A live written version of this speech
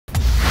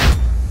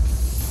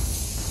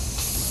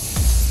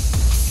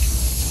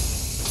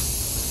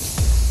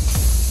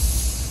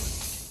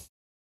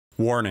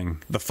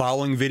Warning, the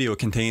following video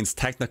contains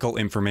technical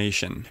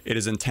information. It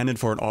is intended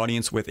for an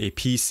audience with a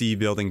PC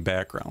building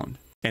background.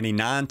 Any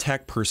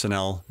non-tech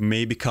personnel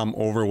may become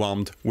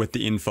overwhelmed with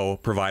the info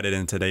provided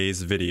in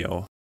today's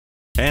video.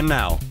 And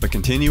now, the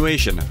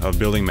continuation of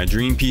building my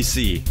dream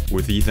PC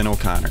with Ethan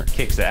O'Connor.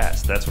 Kicks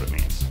ass, that's what it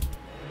means.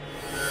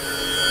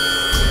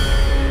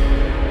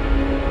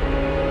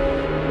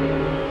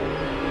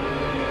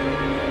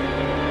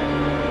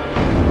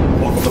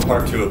 Welcome to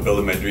part 2 of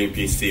building my dream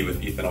PC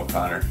with Ethan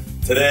O'Connor.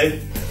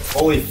 Today,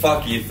 holy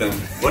fuck Ethan,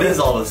 what is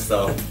all this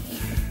stuff?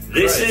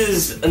 This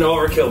is an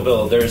overkill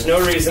build. There's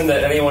no reason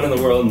that anyone in the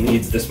world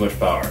needs this much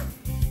power.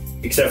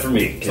 Except for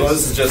me. So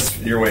this is just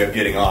your way of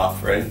getting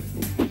off, right?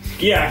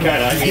 Yeah,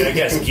 kinda. I mean, I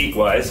guess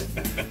geek-wise.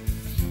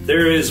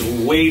 There is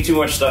way too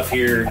much stuff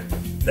here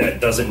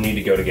that doesn't need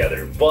to go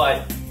together.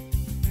 But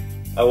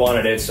I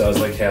wanted it, so I was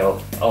like,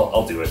 hell,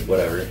 I'll do it,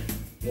 whatever.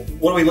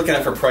 What are we looking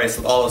at for price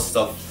with all this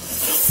stuff?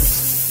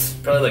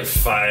 Probably like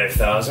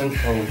 5,000.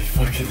 Holy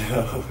fucking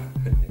hell.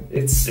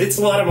 It's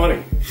a lot of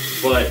money,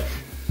 but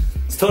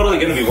it's totally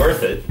gonna be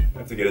worth it. I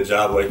have to get a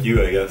job like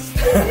you, I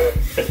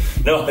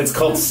guess. No, it's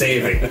called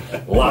saving.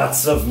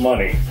 Lots of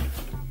money.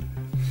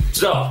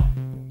 So,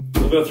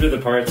 we'll go through the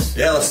parts.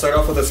 Yeah, let's start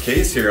off with this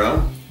case here,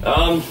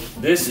 huh?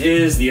 This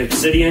is the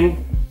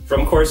Obsidian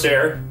from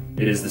Corsair.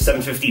 It is the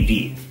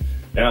 750D.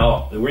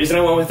 Now, the reason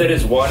I went with it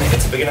is one,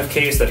 it's a big enough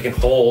case that it can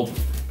hold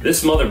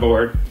this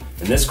motherboard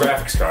and this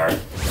graphics card. It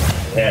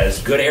has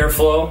good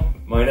airflow,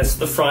 minus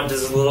the front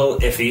is a little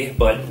iffy,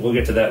 but we'll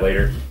get to that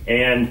later.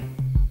 And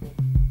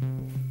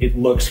it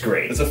looks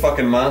great. It's a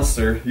fucking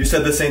monster. You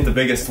said this ain't the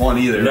biggest one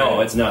either. No,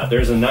 right? It's not.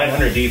 There's a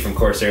 900D from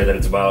Corsair that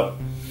it's about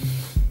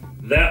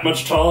that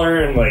much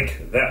taller and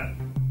like that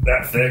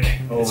thick.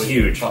 Holy it's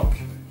huge. Fuck.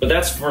 But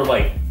that's for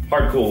like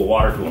hard cool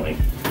water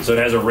cooling. So it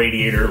has a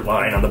radiator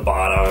line on the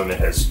bottom. It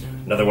has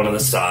another one on the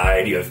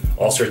side. You have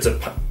all sorts of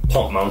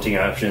pump mounting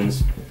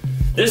options.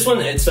 This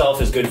one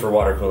itself is good for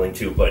water cooling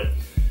too, but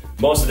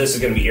most of this is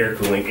going to be air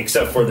cooling,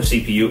 except for the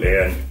CPU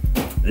and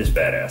this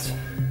badass.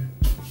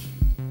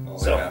 Oh,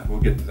 So yeah, we'll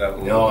get to that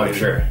one. No, I'm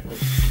sure.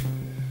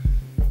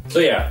 So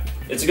yeah,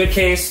 it's a good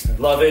case.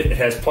 Love it. It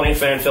has plenty of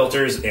fan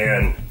filters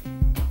and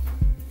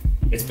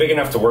it's big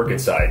enough to work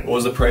inside. What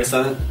was the price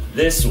on it?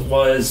 This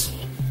was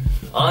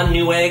on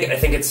Newegg. I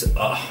think it's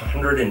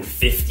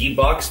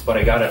 $150, but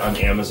I got it on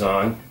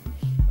Amazon.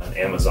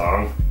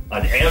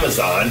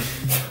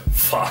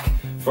 Fuck.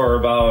 For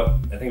about,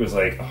 I think it was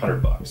like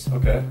 $100.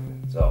 Okay.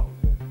 So,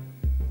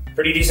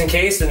 pretty decent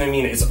case, and I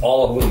mean, it's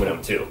all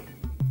aluminum too.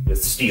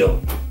 With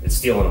steel. It's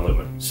steel and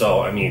aluminum.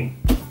 So, I mean,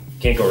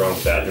 can't go wrong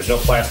with that. There's no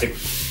plastic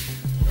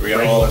We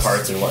got all this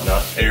parts and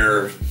whatnot.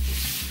 air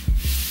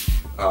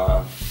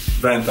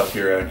vent up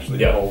here actually.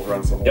 Yep. The whole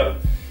runs the whole.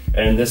 Yep.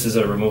 And this is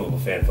a removable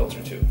fan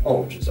filter too.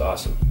 Oh. Which is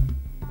awesome.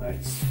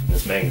 Nice. And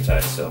it's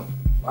magnetized, so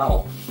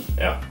Wow.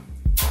 yeah.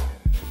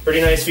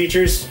 Pretty nice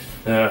features.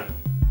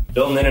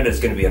 Building in it is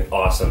going to be an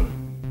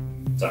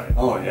awesome design.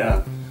 Oh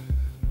yeah.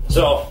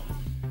 So,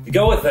 to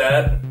go with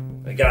that,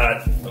 I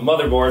got a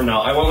motherboard.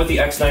 Now, I went with the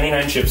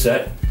X99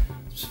 chipset,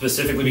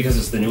 specifically because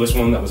it's the newest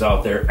one that was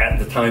out there at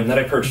the time that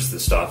I purchased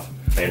this stuff.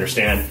 I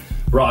understand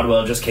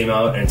Broadwell just came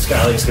out and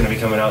Skylake's going to be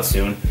coming out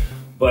soon,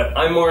 but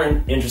I'm more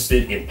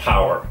interested in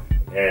power,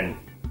 and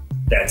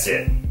that's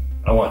it.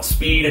 I want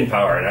speed and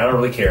power, and I don't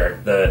really care.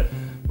 The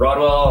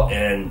Broadwell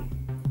and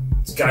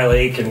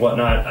Skylake and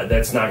whatnot,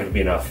 that's not going to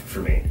be enough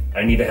for me.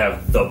 I need to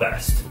have the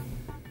best.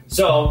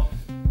 So,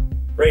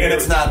 right And here,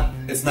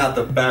 it's not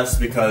the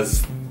best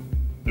because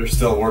they're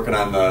still working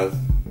on the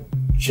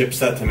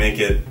chipset to make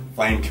it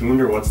fine-tuned,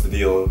 or what's the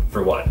deal?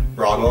 for what?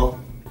 Broadwell?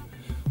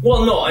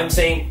 Well, no, I'm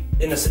saying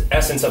in the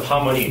essence of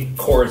how many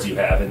cores you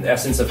have, in the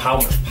essence of how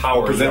much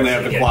power. Because you then they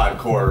have actually the get. quad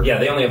core. Yeah,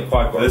 they only have a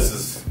quad core. This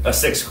is a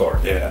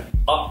 6-core. yeah.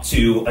 Up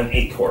to an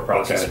 8-core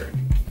processor.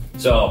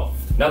 So,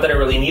 not that I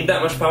really need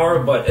that much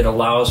power, but it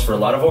allows for a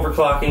lot of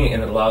overclocking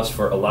and it allows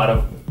for a lot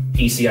of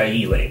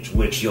PCIe lanes,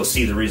 which you'll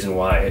see the reason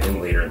why in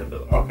later in the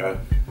build. Okay.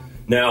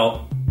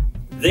 Now,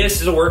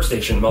 this is a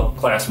workstation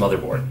class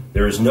motherboard.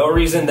 There is no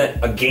reason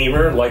that a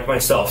gamer like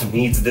myself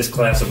needs this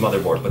class of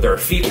motherboard, but there are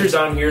features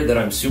on here that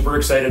I'm super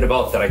excited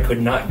about that I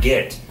could not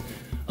get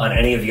on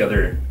any of the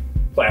other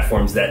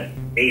platforms that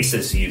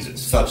Asus uses.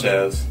 Such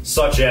as?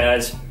 Such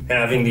as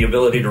having the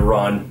ability to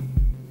run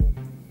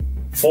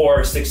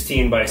 4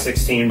 16 by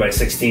 16 by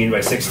 16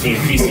 by 16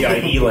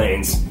 PCIe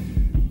lanes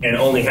and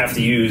only have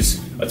to use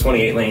a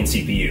 28-lane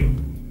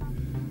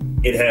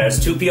CPU. It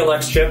has 2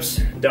 PLX chips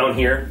down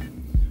here,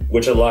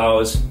 which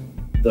allows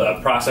the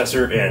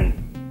processor and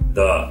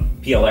the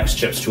PLX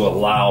chips to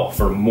allow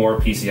for more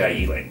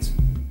PCIe lanes.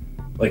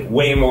 Like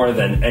way more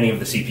than any of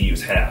the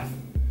CPUs have.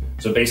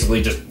 So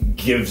basically just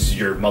gives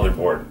your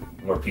motherboard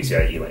more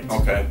PCIe lanes.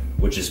 Okay.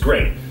 Which is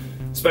great.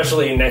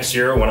 Especially next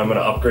year when I'm going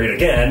to upgrade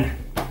again.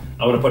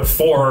 I'm going to put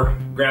 4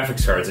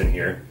 graphics cards in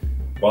here.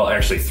 Well,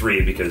 actually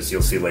 3, because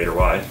you'll see later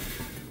why.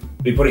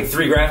 I'll be putting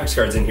 3 graphics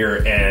cards in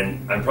here,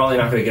 and I'm probably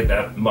not going to get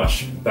that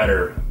much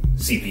better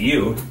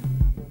CPU.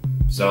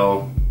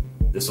 So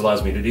this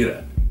allows me to do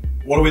that.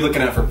 What are we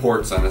looking at for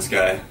ports on this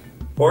guy?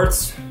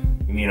 ports,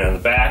 you mean on the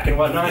back and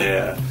whatnot?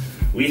 Yeah.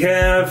 We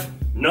have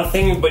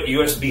nothing but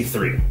USB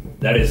 3.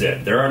 That is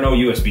it. There are no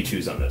USB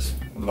 2s on this.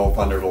 No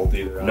Thunderbolt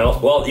either. Huh? No.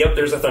 Well, yep,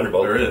 there's a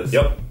Thunderbolt. There is.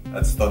 Yep.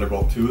 That's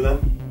Thunderbolt 2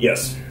 then?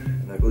 Yes.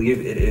 And I believe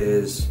it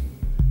is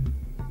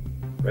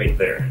right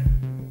there.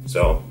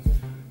 So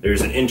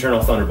there's an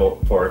internal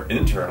Thunderbolt port.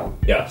 Internal?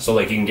 Yeah, so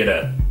like you can get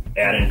a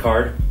add-in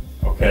card.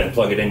 Okay. And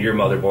plug it into your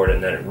motherboard,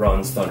 and then it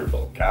runs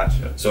Thunderbolt.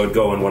 Gotcha. So it'd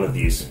go in one of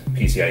these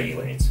PCIe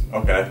lanes.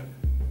 Okay.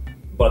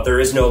 But there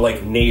is no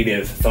like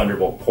native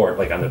Thunderbolt port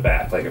like on the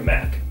back, like a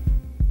Mac.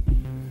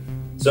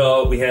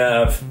 So we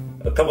have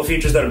a couple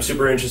features that I'm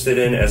super interested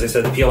in. As I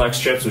said, the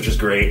PLX chips, which is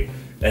great.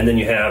 And then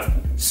you have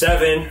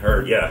 7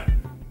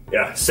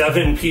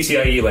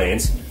 PCIe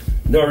lanes.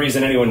 No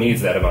reason anyone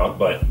needs that amount,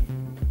 but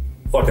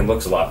fucking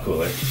looks a lot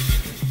cooler.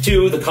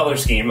 2, the color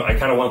scheme. I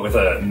kind of went with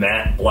a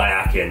matte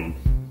black and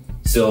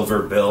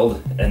silver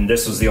build, and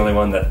this was the only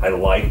one that I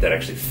liked that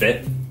actually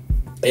fit.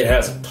 It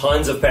has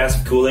tons of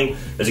passive cooling.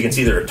 As you can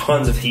see, there are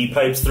tons of heat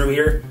pipes through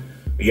here.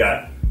 We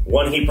got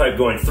one heat pipe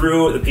going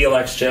through the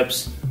PLX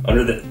chips,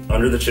 under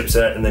the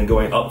chipset, and then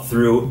going up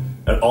through,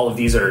 and all of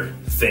these are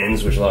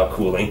fins, which allow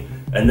cooling.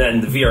 And then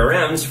the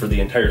VRMs for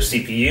the entire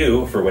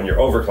CPU, for when you're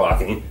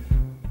overclocking,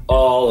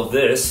 all of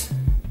this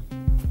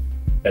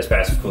has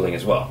passive cooling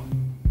as well.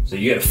 So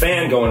you get a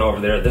fan going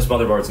over there. This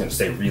motherboard is going to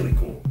stay really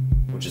cool,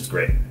 which is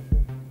great.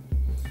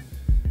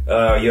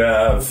 You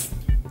have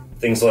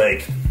things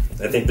like,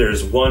 I think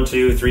there's 1,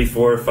 2, 3,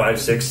 4, 5,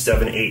 6,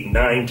 7, 8,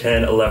 9,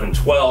 10, 11,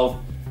 12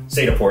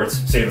 SATA ports,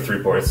 SATA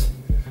 3 ports.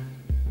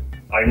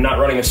 I'm not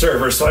running a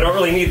server, so I don't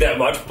really need that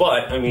much,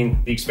 but I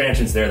mean, the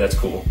expansion's there, that's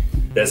cool.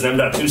 There's an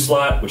M.2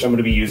 slot, which I'm going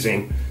to be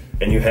using,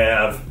 and you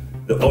have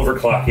the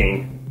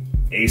overclocking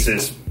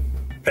Asus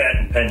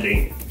patent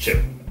pending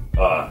chip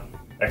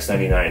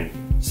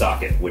X99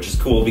 socket, which is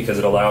cool because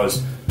it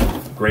allows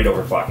great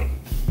overclocking.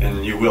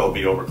 And you will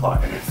be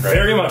overclocking it, correct?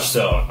 Very much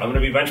so. I'm going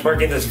to be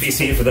benchmarking this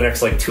PC for the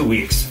next like 2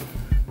 weeks.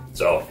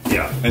 So,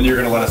 yeah. And you're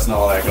going to let us know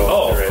how that goes?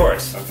 Oh, of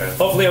course. Okay.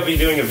 Hopefully I'll be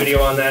doing a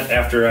video on that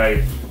after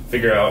I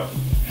figure out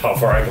how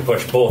far I can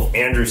push both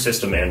Andrew's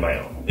system and my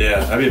own.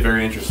 Yeah, that'd be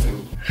very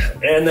interesting.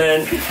 And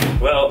then,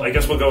 well, I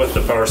guess we'll go with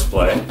the power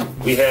supply.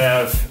 We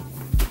have...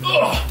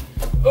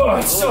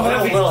 it's so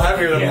heavy. A little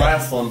heavier than the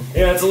last one.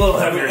 Yeah, it's a little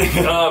heavier. We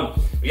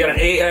got an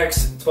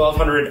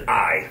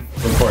AX1200i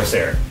from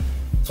Corsair.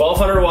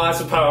 1200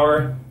 watts of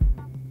power,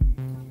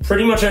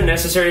 pretty much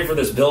unnecessary for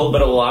this build,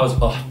 but it allows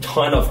a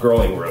ton of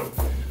growing room.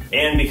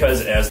 And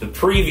because as the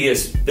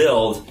previous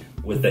build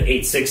with the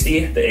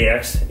 860, the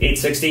AX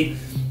 860,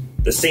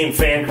 the same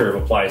fan curve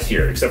applies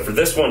here, except for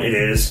this one it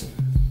is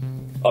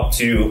up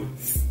to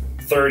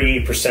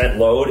 30%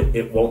 load,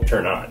 it won't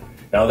turn on.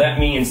 Now that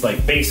means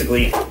like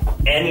basically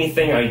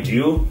anything I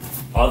do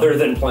other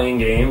than playing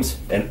games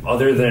and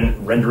other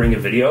than rendering a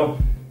video,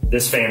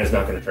 this fan is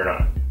not going to turn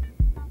on.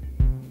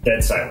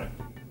 Dead silent,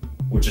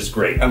 which is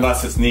great.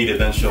 Unless it's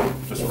needed, then she'll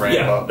just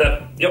ramp up.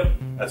 Yep.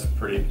 That's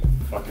pretty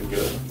fucking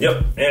good.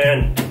 Yep,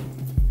 and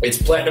it's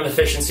platinum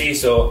efficiency,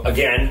 so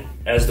again,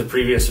 as the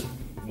previous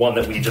one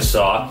that we just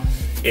saw,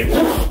 it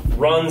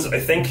runs, I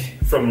think,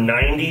 from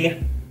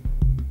 90,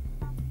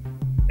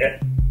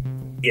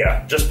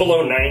 just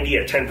below 90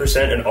 at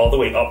 10% and all the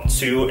way up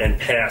to and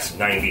past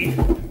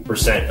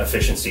 90%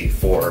 efficiency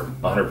for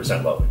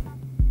 100% load.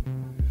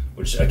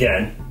 Which,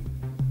 again,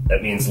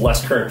 that means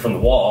less current from the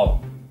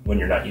wall when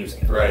you're not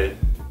using it. Right.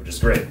 Which is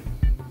great.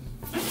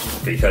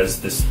 Because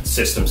this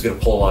system's going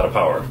to pull a lot of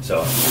power.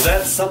 So is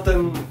that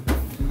something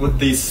with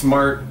these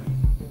smart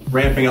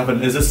ramping up?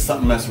 And is this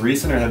something that's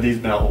recent, or have these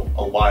been a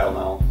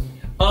while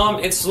now?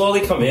 It's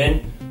slowly come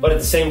in, but at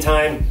the same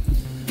time,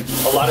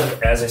 a lot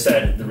of, as I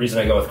said, the reason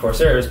I go with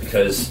Corsair is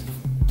because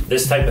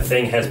this type of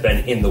thing has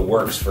been in the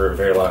works for a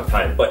very long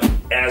time. But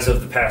as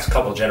of the past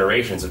couple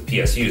generations of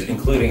PSUs,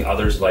 including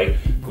others like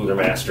Cooler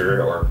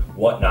Master or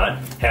whatnot,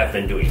 have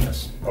been doing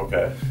this.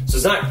 Okay. So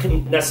it's not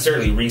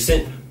necessarily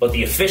recent, but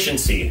the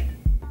efficiency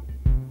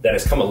that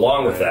has come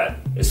along with that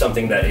is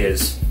something that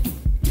is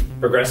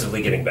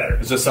progressively getting better.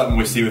 Is this something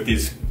we see with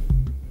these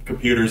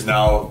computers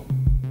now?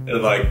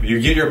 Like, you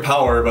get your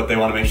power, but they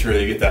want to make sure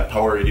you get that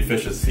power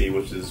efficiency,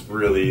 which is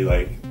really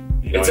like,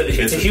 you know,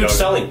 it's a huge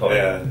selling point.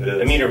 Yeah, it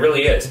is. I mean, it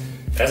really is.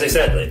 As I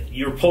said,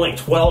 you're pulling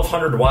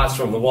 1,200 watts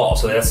from the wall,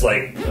 so that's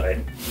like,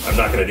 I'm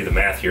not going to do the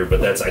math here, but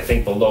that's, I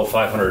think, below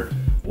 500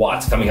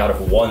 watts coming out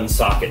of one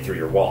socket through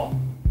your wall.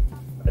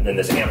 And then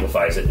this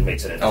amplifies it and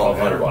makes it into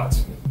 1,200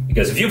 watts.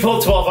 Because if you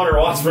pulled 1,200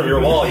 watts from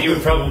your wall, you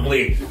would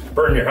probably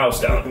burn your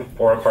house down,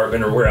 or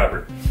apartment, or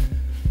wherever.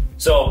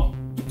 So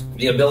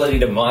the ability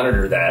to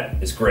monitor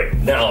that is great.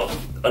 Now,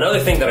 another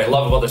thing that I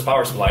love about this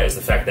power supply is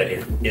the fact that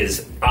it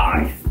is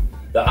I.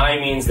 The I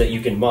means that you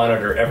can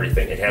monitor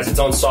everything. It has its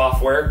own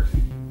software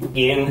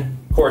in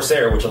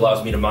Corsair, which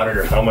allows me to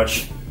monitor how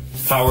much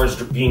power is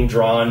being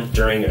drawn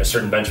during a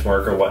certain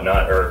benchmark or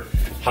whatnot, or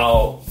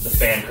how the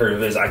fan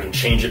curve is. I can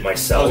change it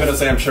myself. I was going to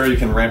say, I'm sure you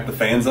can ramp the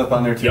fans up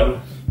on there too.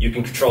 Yep. You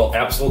can control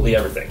absolutely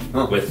everything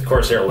with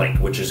Corsair Link,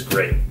 which is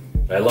great.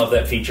 I love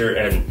that feature,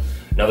 and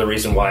another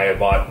reason why I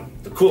bought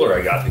the cooler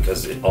I got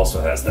because it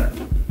also has that.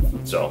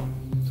 So,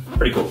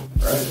 pretty cool.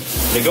 Right.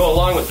 And to go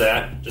along with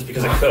that, just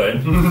because I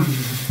could,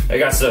 I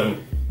got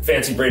some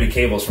fancy braided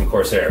cables from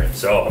Corsair.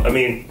 So, I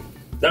mean,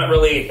 not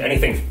really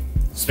anything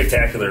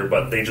spectacular,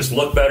 but they just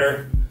look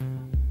better.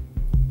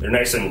 They're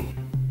nice and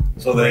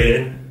so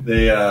braided.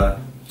 They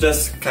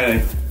just kind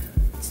of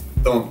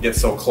don't get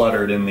so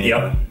cluttered in the...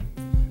 Yep.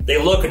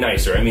 They look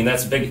nicer. I mean,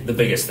 that's the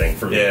biggest thing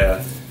for me.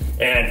 Yeah.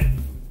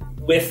 And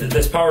with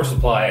this power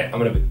supply, I'm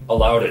going to be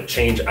allowed to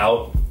change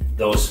out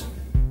those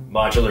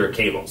modular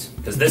cables,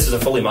 because this is a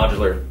fully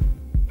modular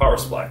power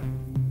supply.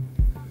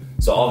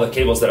 So all the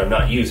cables that I'm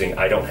not using,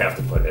 I don't have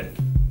to put in,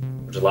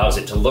 which allows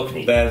it to look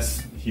neat.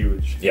 That's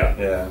huge. Yeah.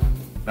 Yeah.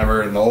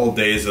 Remember in the old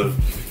days of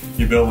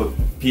you build a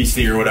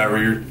PC or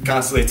whatever, you're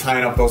constantly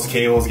tying up those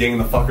cables, getting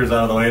the fuckers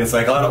out of the way, and it's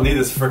like, oh, I don't need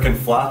this freaking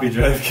floppy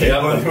drive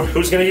cable anymore.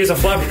 Who's going to use a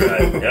floppy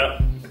drive?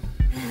 Yeah.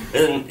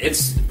 And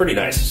it's pretty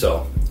nice,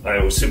 so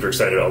I was super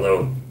excited,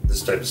 although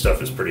this type of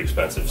stuff is pretty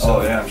expensive. So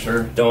oh, yeah, I'm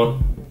sure.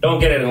 Don't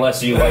get it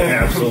unless you like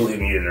absolutely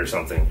need it or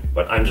something,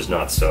 but I'm just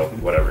not, so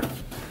whatever.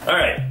 All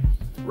right,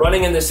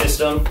 running in this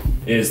system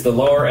is the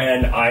lower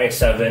end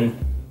i7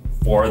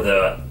 for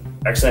the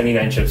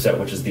X99 chipset,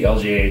 which is the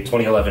LGA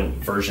 2011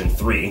 version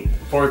 3.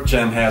 4th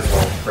gen has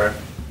one, correct?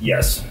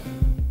 Yes.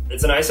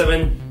 It's an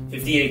i7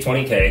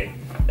 5820K.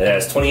 It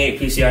has 28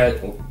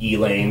 PCIe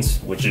lanes,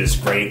 which is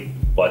great,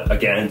 but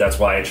again, that's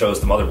why I chose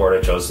the motherboard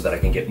I chose, so that I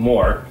can get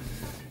more.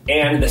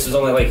 And this is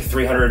only like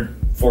 $300,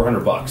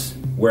 $400.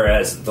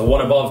 Whereas the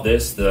one above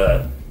this,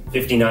 the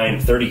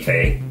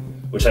 5930K,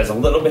 which has a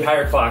little bit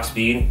higher clock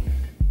speed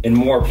and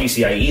more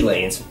PCIe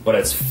lanes, but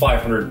it's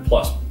 $500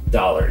 plus.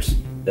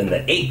 Then the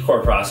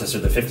 8-core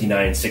processor, the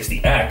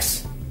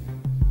 5960X,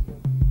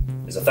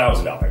 is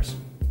 $1,000.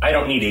 I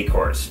don't need 8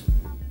 cores.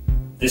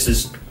 This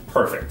is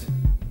perfect,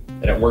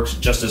 and it works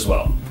just as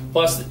well.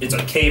 Plus, it's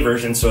a K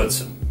version, so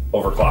it's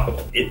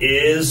overclockable. It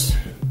is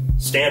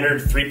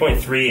standard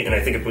 3.3, and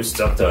I think it boosts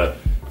up to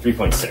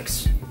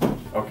 3.6.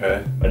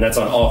 Okay. And that's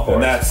on all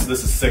cores. And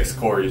this is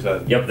 6-core, you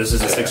said? Yep, this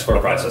is a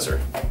 6-core processor.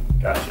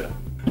 Gotcha.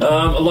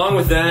 Along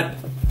with that,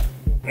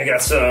 I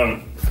got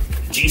some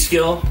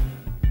G.Skill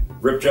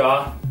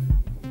RipJaws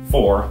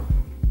 4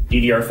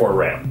 DDR4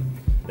 RAM.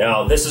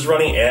 Now, this is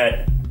running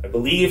at, I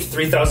believe,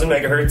 3,000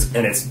 megahertz,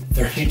 and it's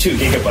 32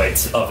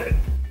 gigabytes of it.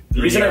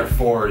 The reason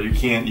DDR4, you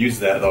can't use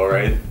that though,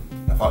 right?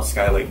 I thought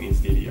Skylake needs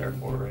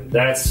DDR4, right?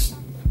 That's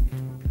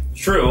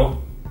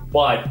true,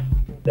 but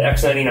the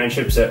X99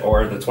 chipset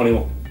or the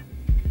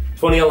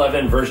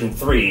 2011 version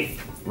 3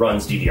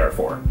 runs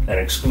DDR4 and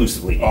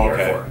exclusively DDR4.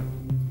 Okay.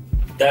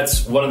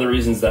 That's one of the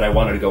reasons that I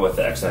wanted to go with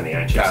the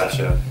X99 chipset.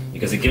 Gotcha.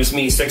 Because it gives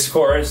me 6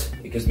 cores,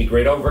 it gives me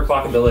great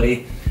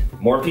overclockability,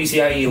 more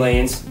PCIe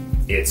lanes,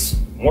 it's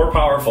more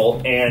powerful,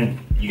 and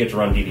you get to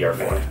run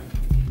DDR4.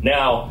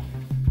 Now,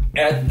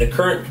 at the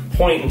current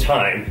point in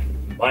time,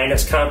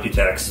 minus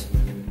Computex,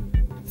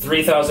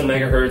 3,000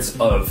 megahertz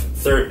of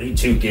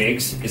 32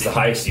 gigs is the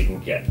highest you can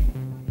get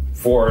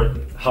for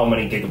how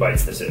many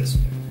gigabytes this is.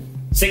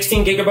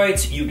 16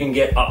 gigabytes, you can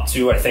get up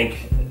to, I think,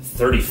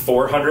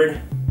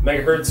 3,400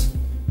 megahertz.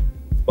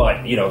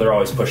 But, you know, they're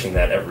always pushing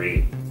that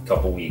every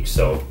couple weeks,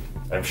 so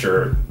I'm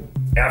sure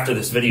after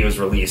this video is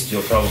released,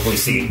 you'll probably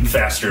see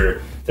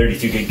faster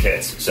 32 gig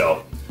kits.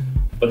 So,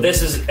 but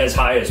this is as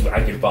high as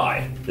I could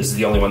buy. This is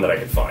the only one that I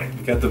could find.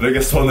 You got the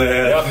biggest one they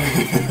had.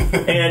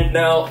 Yep. And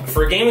now,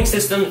 for a gaming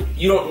system,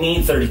 you don't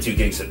need 32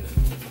 gigs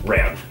of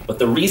RAM. But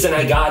the reason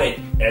I got it,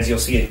 as you'll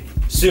see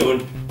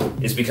soon,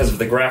 is because of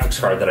the graphics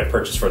card that I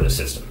purchased for this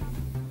system.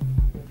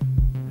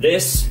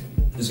 This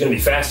is going to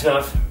be fast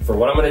enough for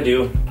what I'm going to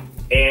do,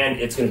 and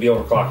it's going to be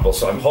overclockable.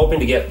 So I'm hoping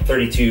to get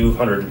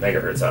 3,200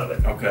 megahertz out of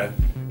it. Okay.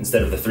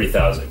 Instead of the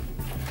 3,000,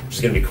 which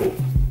is going to be cool.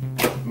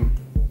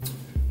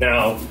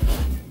 Now,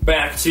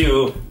 back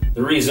to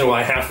the reason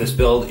why half this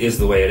build is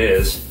the way it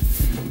is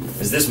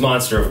this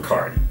monster of a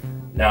card.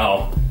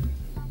 Now,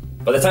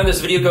 by the time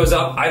this video goes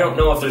up, I don't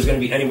know if there's going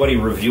to be anybody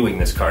reviewing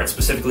this card,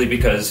 specifically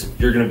because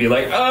you're going to be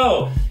like,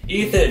 oh,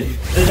 Ethan,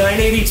 the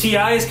 980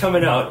 Ti is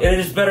coming out, and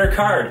it's a better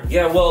card.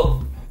 Yeah,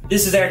 well,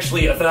 this is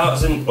actually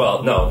 $1,000,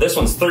 well, no, this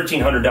one's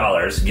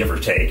 $1,300, give or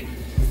take.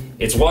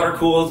 It's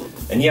water-cooled,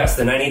 and yes,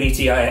 the 980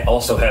 Ti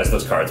also has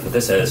those cards, but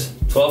this has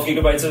 12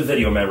 gigabytes of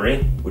video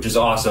memory, which is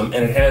awesome,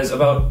 and it has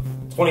about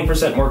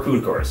 20% more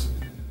CUDA cores,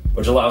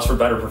 which allows for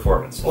better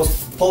performance. Well,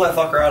 let's pull that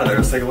fucker out of there.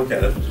 Let's take a look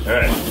at it. All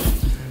right.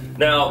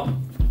 Now,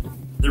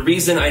 the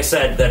reason I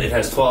said that it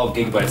has 12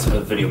 gigabytes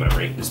of video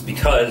memory is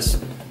because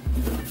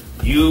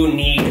you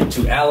need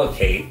to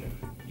allocate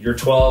your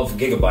 12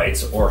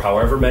 gigabytes, or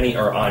however many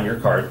are on your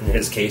card, in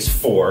this case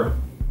 4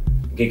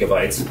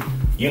 gigabytes,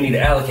 you need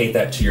to allocate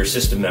that to your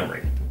system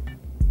memory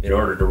in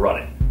order to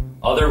run it.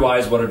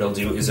 Otherwise, what it'll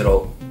do is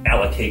it'll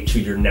allocate to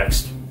your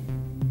next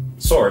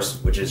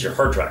source, which is your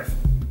hard drive.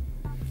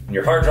 And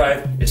your hard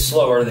drive is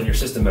slower than your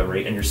system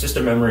memory, and your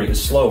system memory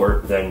is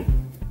slower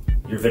than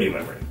your video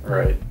memory.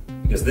 Right.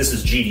 Because this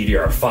is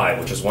GDDR5,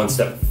 which is one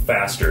step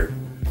faster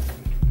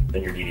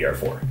than your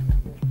DDR4.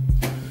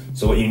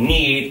 So what you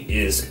need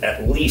is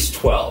at least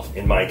 12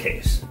 in my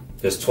case,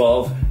 because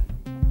 12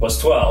 plus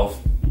 12,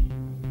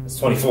 that's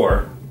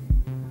 24.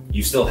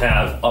 You still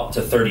have up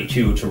to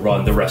 32 to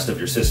run the rest of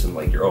your system,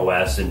 like your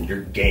OS and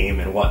your game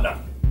and whatnot.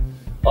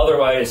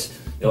 Otherwise,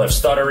 you'll have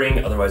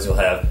stuttering, otherwise you'll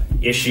have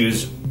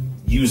issues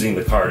using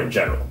the card in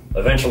general.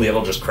 Eventually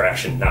it'll just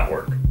crash and not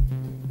work.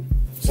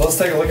 So let's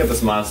take a look at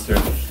this monster.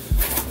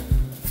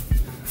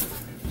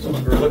 So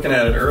we were looking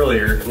at it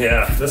earlier.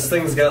 Yeah. This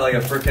thing's got like a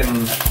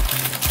freaking,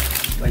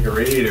 like a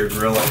radiator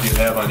grill like you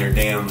have on your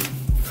damn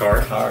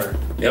car.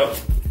 Yep.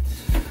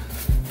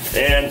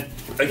 And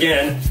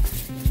again,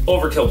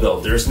 overkill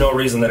build. There's no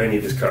reason that I need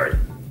this card.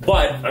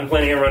 But I'm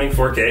planning on running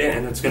 4K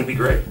and it's gonna be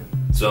great.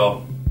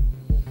 So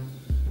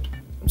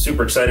I'm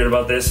super excited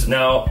about this.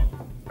 Now,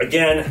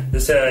 again,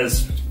 this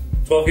has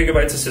 12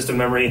 gigabytes of system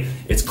memory.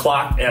 It's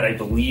clocked at, I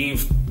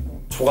believe,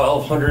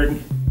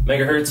 1200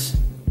 megahertz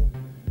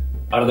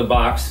out of the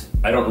box.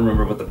 I don't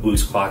remember what the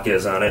boost clock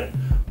is on it,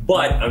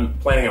 but I'm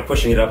planning on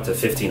pushing it up to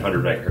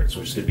 1500 megahertz,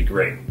 which is gonna be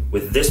great.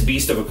 With this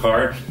beast of a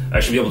card, I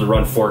should be able to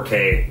run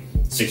 4K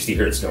 60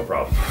 hertz, no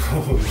problem.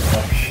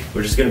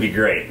 Which is gonna be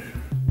great.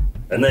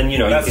 And then, you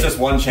know, that's just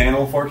one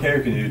channel 4K,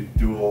 or can you do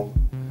dual?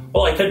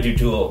 Well, I could do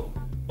dual,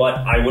 but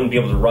I wouldn't be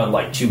able to run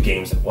like 2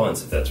 games at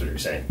once, if that's what you're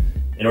saying.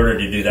 In order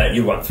to do that,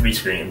 you want 3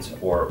 screens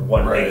or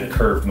one big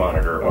curved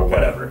monitor or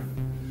whatever.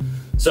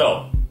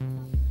 So,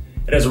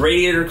 it has a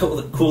radiator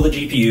to cool the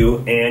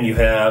GPU, and you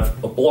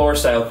have a blower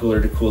style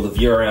cooler to cool the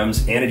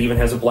VRMs, and it even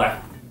has a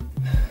God,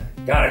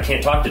 I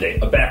can't talk today,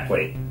 a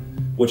backplate,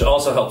 which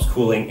also helps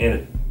cooling,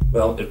 and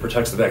it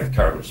protects the back of the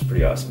card, which is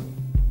pretty awesome.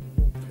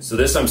 So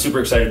this I'm super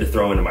excited to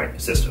throw into my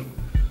system.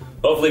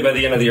 Hopefully by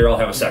the end of the year I'll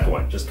have a second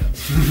one, just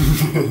cause.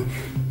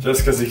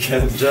 Just cause you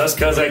can. Just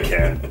cause I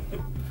can.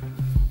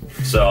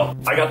 So,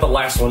 I got the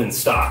last one in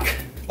stock.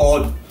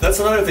 Oh, that's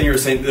another thing you were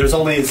saying, there's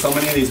only so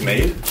many of these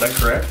made, is that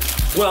correct?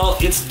 Well,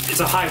 it's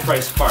a high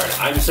priced card.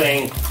 I'm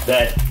saying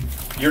that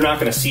you're not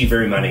gonna see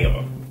very many of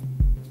them.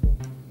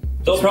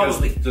 They'll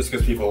probably... Just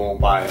because people won't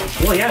buy them.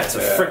 Well, yeah, it's a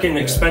freaking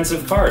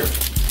expensive card.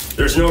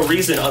 There's no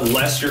reason,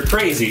 unless you're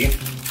crazy,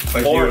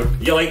 like or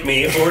you like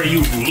me, or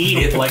you need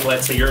it, like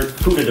let's say you're a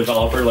CUDA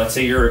developer, let's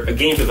say you're a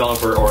game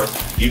developer, or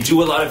you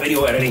do a lot of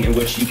video editing in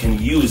which you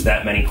can use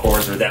that many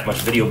cores or that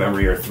much video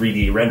memory or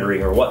 3D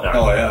rendering or whatnot.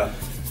 Oh, yeah.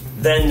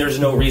 Then there's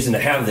no reason to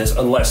have this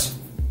unless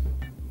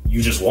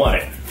you just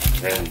want it.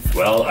 And,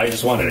 well, I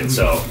just wanted it,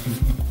 so,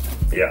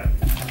 yeah.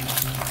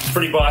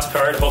 Pretty boss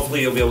card.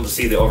 Hopefully you'll be able to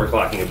see the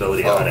overclocking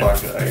ability on it.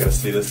 I gotta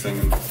see this thing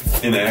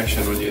in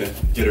action when you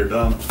get her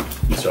done.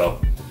 So,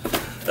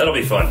 that'll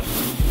be fun.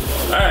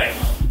 Alright,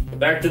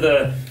 back to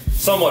the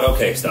somewhat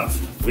okay stuff.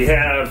 We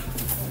have,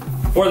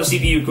 for the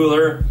CPU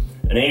cooler,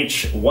 an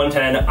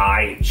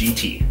H110i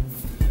GT.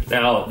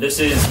 Now, this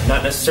is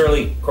not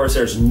necessarily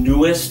Corsair's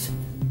newest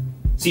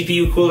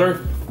CPU cooler,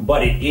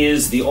 but it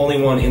is the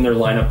only one in their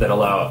lineup that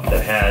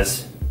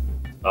has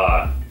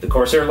the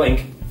Corsair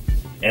link,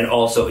 and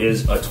also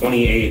is a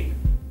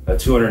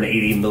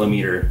 280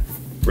 millimeter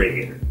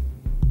radiator.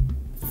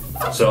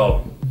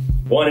 So,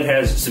 one, it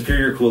has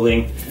superior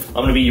cooling.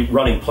 I'm going to be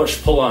running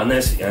push-pull on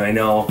this, and I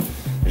know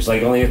there's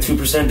like only a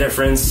 2%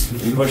 difference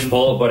in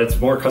push-pull, but it's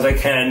more because I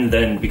can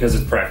than because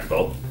it's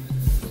practical.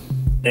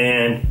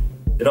 And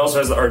it also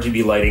has the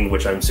RGB lighting,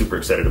 which I'm super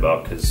excited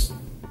about because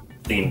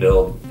theme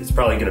build is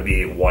probably going to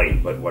be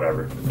white, but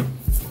whatever.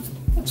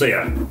 So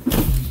yeah,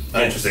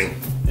 nice. Interesting.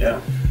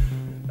 Yeah.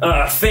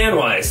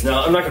 Fan-wise,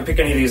 now I'm not going to pick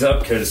any of these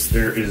up because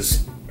there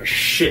is a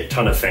shit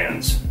ton of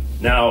fans.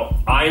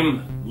 Now,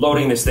 I'm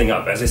loading this thing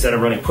up. As I said, I'm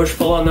running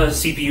push-pull on the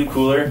CPU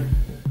cooler,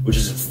 which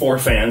is 4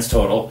 fans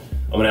total.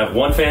 I'm going to have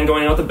 1 fan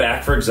going out the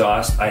back for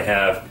exhaust. I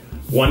have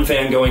 1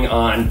 fan going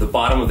on the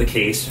bottom of the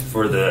case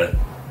for the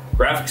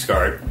graphics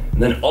card.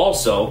 And then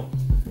also,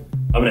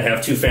 I'm going to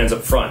have 2 fans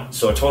up front.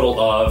 So a total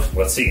of,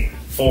 let's see,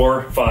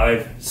 4,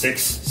 5,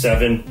 6,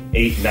 7,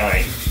 8,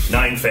 9.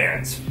 9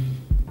 fans.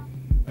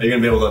 Are you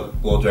going to be able to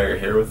blow dry your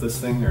hair with this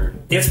thing? Or?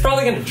 It's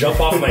probably going to jump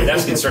off my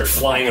desk and start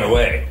flying it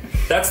away.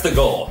 That's the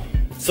goal.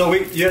 So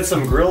you had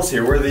some grills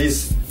here. Where are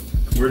these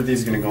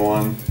going to go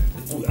on?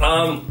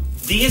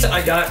 These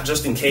I got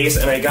just in case,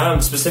 and I got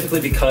them specifically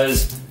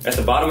because at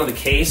the bottom of the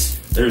case,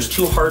 there's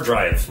 2 hard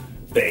drive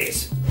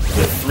bays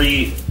with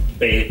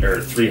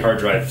 3 hard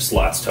drive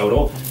slots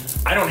total.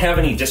 I don't have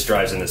any disk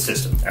drives in this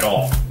system at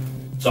all.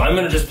 So I'm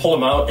going to just pull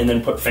them out and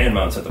then put fan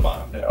mounts at the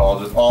bottom. Yeah, all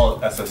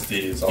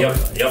SSDs.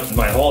 Yep.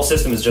 My whole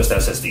system is just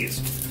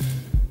SSDs.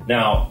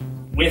 Now,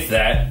 with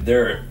that,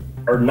 there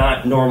are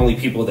not normally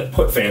people that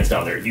put fans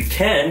down there. You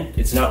can.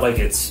 It's not like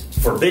it's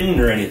forbidden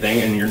or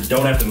anything, and you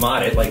don't have to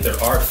mod it. Like, there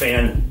are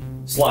fan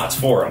slots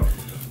for them.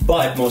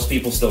 But most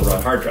people still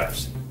run hard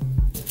drives.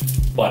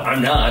 But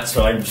I'm not,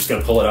 so I'm just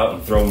going to pull it out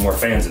and throw more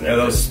fans in there.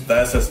 Yeah, the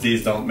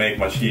SSDs don't make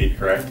much heat,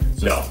 correct?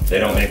 No, they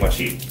don't make much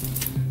heat.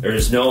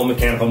 There's no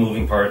mechanical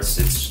moving parts.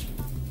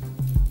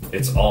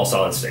 It's all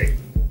solid state.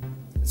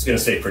 It's going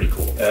to stay pretty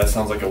cool. Yeah, that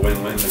sounds like a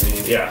win-win to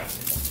me. Yeah.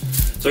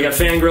 So I got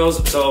fan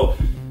grills. So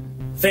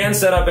fan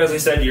setup, as I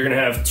said, you're going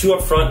to have 2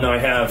 up front. Now I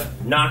have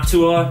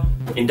Noctua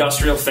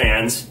industrial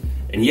fans.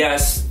 And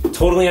yes,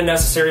 totally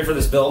unnecessary for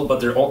this build, but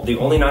they're the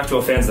only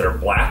Noctua fans that are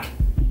black.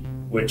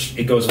 which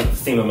it goes with the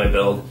theme of my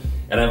build,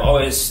 and I've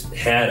always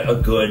had a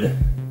good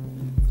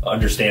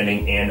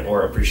understanding and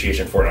or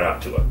appreciation for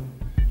Noctua.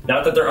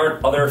 Not that there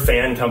aren't other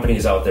fan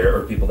companies out there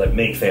or people that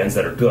make fans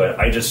that are good.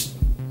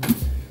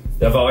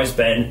 They've always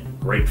been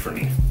great for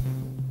me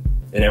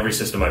in every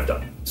system I've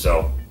done.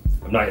 So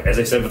I'm not, as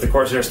I said with the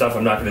Corsair stuff,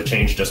 I'm not going to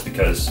change just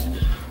because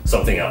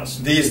something else.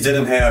 These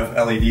didn't have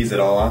LEDs at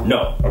all, huh?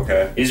 No.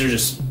 Okay. These are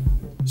just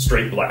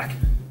straight black.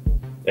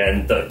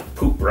 And the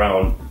poop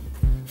brown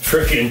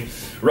freaking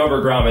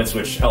rubber grommets,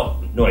 which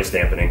help noise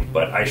dampening,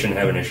 but I shouldn't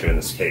have an issue in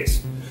this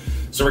case.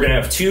 So we're going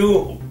to have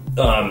two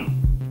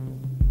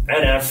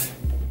NF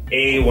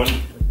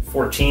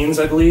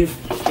A114s, I believe.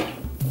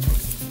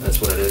 That's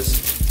what it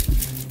is.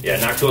 Yeah,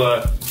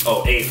 Noctua,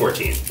 oh,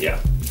 A14, yeah.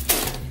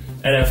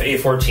 NF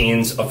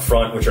A14s up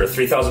front, which are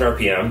 3000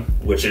 RPM,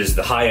 which is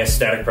the highest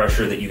static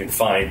pressure that you can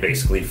find,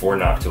 basically, for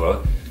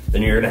Noctua.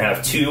 Then you're going to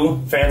have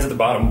two fans at the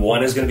bottom.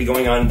 One is going to be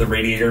going on the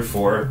radiator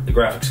for the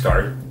graphics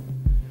card.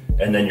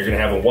 And then you're going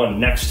to have a one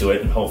next to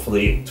it, and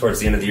hopefully towards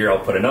the end of the year I'll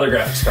put another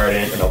graphics card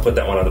in, and I'll put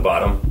that one on the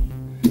bottom.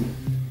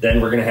 Then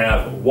we're going to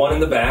have one in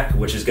the back,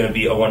 which is going to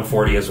be a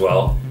 140 as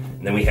well.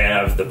 And then we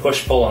have the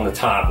push-pull on the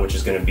top, which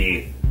is going to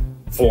be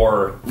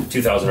 4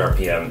 2000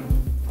 RPM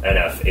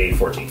NF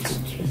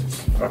A14s.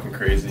 Jesus, fucking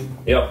crazy.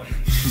 Yep.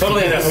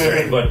 Totally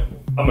unnecessary, but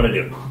I'm going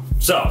to do it.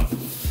 So,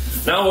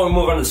 now we'll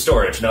move on to the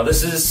storage. Now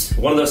this is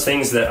one of those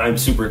things that I'm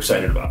super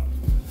excited about.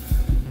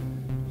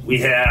 We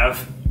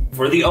have,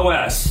 for the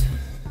OS,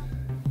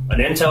 an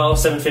Intel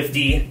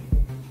 750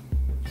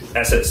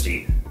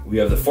 SSD. We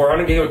have the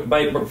 400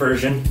 gigabyte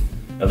version.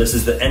 Now this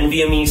is the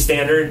NVMe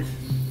standard.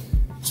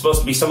 It's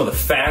supposed to be some of the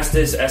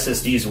fastest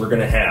SSDs we're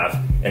going to have,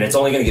 and it's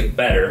only going to get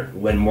better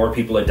when more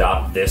people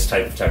adopt this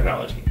type of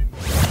technology.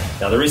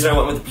 Now the reason I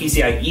went with the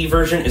PCIe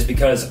version is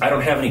because I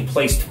don't have any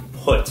place to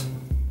put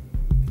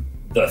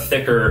the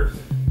thicker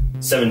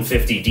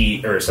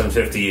 750D or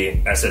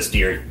 750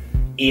 SSD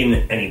in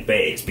any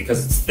bays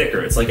because it's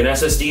thicker. It's like an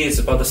SSD, it's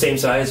about the same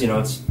size, you know,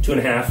 it's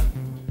 2.5,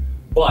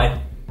 but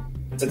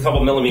it's a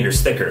couple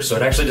millimeters thicker, so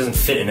it actually doesn't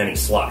fit in any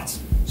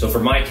slots. So for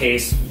my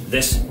case,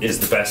 this is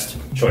the best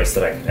choice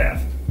that I could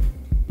have.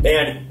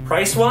 And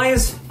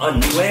price-wise,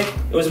 on Newegg,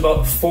 it was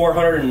about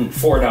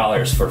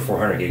 $404 for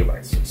 400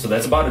 gigabytes. So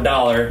that's about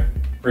 $1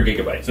 per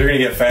gigabyte. So you're gonna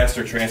get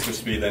faster transfer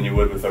speed than you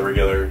would with a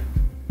regular.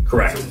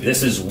 Correct. SSD.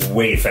 This is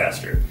way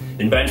faster.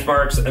 In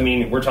benchmarks, I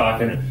mean, we're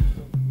talking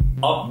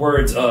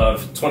upwards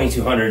of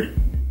 2200,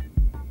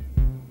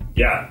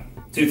 yeah,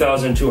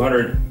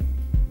 2200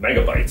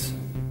 megabytes.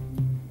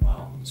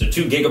 Wow. So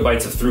 2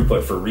 gigabytes of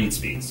throughput for read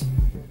speeds.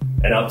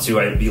 And up to,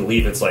 I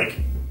believe it's like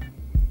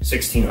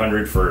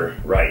 1600 for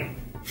write.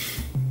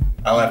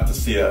 I'll have to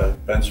see a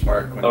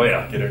benchmark when we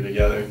get her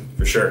together.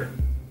 For sure.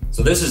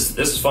 So this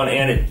is fun,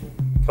 and it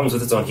comes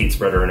with its own heat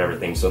spreader and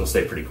everything, so it'll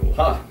stay pretty cool.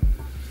 Huh.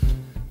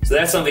 So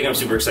that's something I'm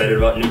super excited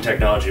about, new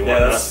technology and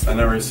whatnot. I've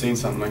never seen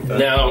something like that.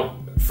 Now,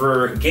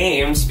 for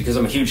games, because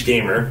I'm a huge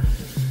gamer,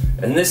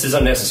 and this is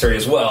unnecessary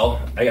as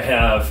well, I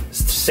have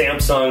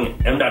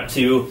Samsung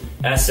M.2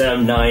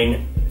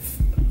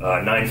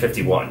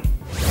 SM951.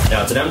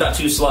 Now, it's an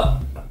M.2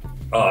 slot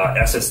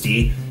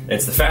SSD, and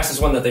it's the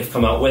fastest one that they've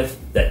come out with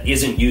that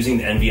isn't using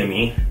the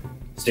NVMe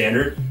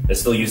standard.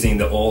 It's still using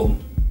the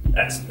old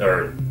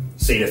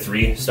SATA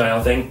 3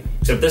 style thing,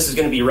 except this is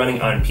going to be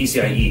running on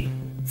PCIe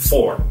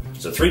 4.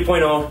 So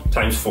 3.0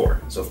 times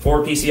 4. So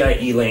 4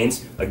 PCIe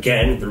lanes.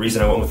 Again, the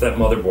reason I went with that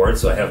motherboard,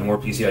 so I have more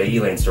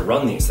PCIe lanes to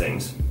run these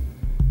things.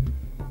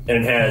 And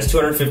it has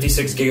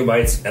 256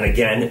 gigabytes, and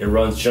again, it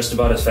runs just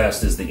about as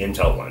fast as the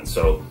Intel one.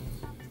 So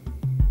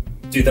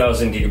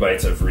 2000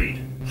 gigabytes of read.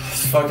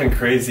 It's fucking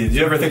crazy. Did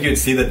you ever think you'd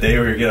see the day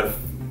where you get a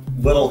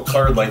little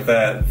card like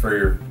that for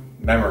your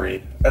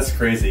memory? That's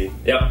crazy.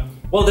 Yep.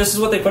 Well, this is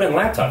what they put in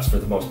laptops for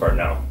the most part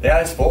now. Yeah,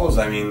 I suppose.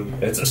 I mean,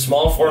 it's a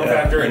small form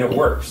factor and it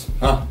works.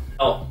 Huh.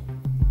 Oh,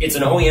 it's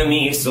an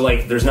OEME, so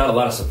like there's not a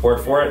lot of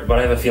support for it, but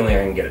I have a feeling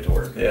I can get it to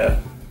work. Yeah.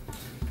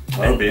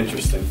 That'll be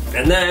interesting.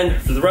 And then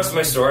for the rest of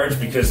my storage,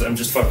 because I'm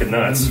just fucking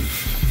nuts,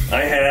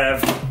 I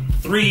have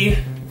 3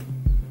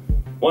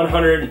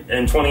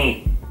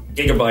 120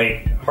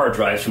 gigabyte hard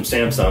drives from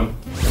Samsung,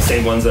 the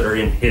same ones that are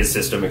in his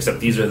system, except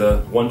these are the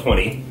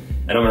 120.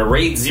 And I'm going to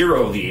RAID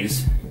 0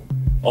 these,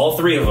 all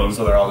 3 of them.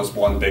 So they're all just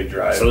one big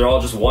drive. So they're all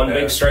just one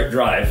big straight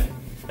drive,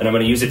 and I'm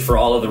going to use it for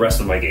all of the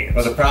rest of my games.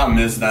 But the problem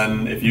is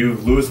then, if you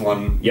lose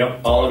one...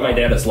 Yep, all of my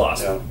data's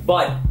lost. Yeah.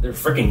 But they're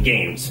freaking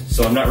games,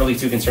 so I'm not really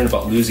too concerned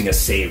about losing a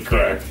save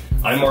game.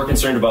 I'm more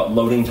concerned about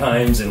loading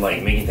times and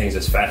like making things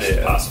as fast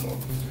as possible.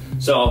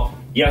 So,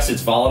 yes,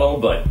 it's volatile,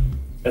 but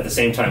at the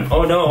same time,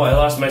 oh no, I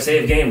lost my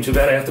save game, too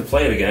bad I have to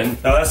play it again.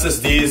 Now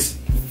SSDs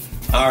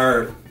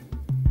are,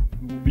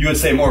 you would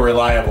say, more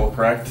reliable,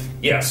 correct?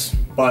 Yes.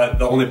 But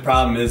the only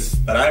problem is,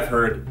 that I've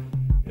heard,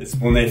 is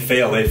when they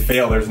fail,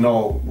 there's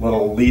no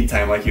little lead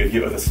time like you would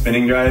get with a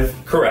spinning drive.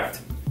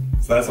 Correct.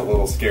 So that's a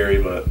little scary,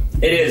 but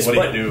it is.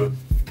 What do you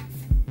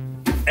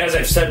do? As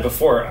I've said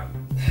before,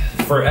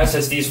 for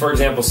SSDs, for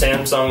example,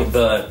 Samsung,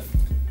 the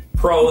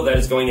Pro that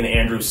is going in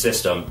Andrew's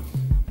system,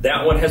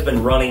 That one has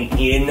been running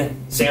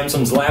in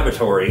Samsung's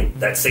laboratory,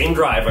 that same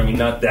drive, I mean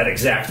not that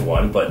exact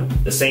one,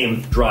 but the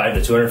same drive,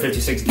 the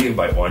 256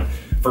 gigabyte one,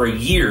 for a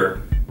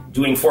year,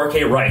 doing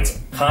 4K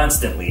writes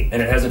constantly,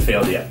 and it hasn't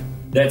failed yet.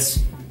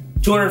 That's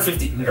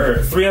 250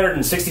 or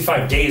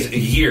 365 days a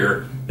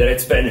year that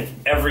it's been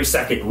every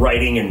second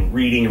writing and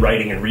reading, and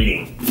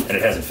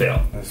it hasn't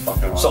failed. That's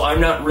fucking awesome. So I'm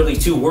not really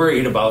too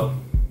worried about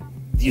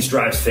these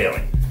drives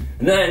failing.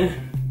 And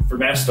then for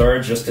mass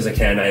storage, just because I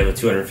can, I have a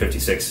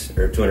 256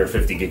 or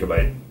 250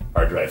 gigabyte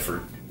hard drive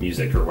for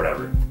music or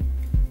whatever.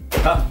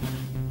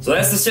 So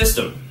that's the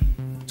system.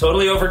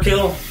 Totally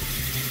overkill.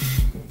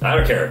 I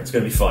don't care. It's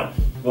gonna be fun.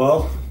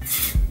 Well,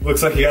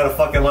 looks like you got a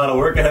fucking lot of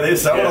work ahead of you,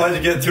 so I'm gonna let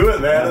you get to it,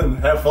 man, and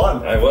have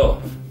fun. I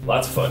will.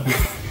 Lots of fun.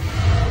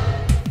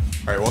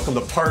 All right, welcome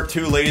to part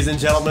 2, ladies and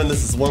gentlemen.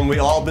 This is one we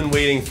all been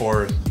waiting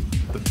for.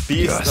 The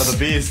beast of the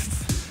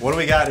beasts. What do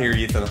we got here,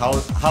 Ethan?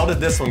 How did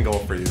this one go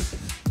for you?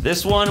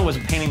 This one was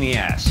a pain in the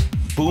ass.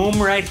 Boom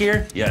right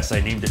here. Yes,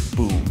 I named it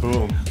Boom.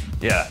 Boom.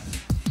 Yeah,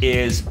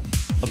 is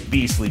a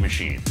beastly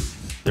machine.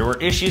 There were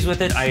issues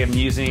with it. I am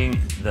using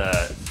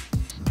the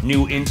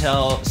new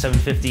Intel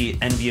 750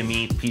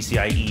 NVMe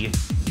PCIe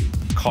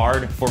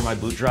card for my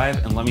boot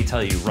drive, and let me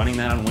tell you, running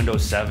that on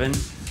Windows 7,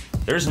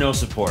 there's no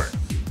support.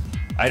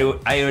 I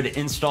would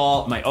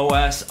install my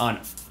OS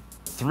on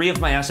 3 of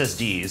my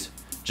SSDs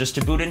just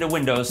to boot into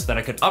Windows so that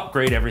I could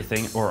upgrade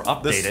everything or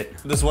update it.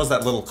 This was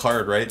that little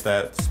card, right?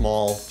 That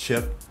small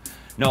chip?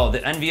 No, the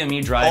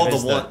NVMe drive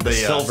is the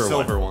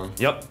silver one.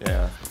 Yep.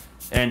 Yeah.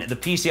 And the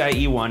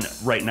PCIe one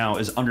right now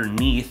is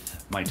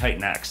underneath my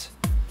Titan X.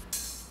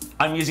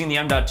 I'm using the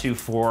M.2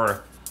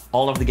 for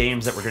all of the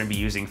games that we're going to be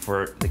using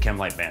for the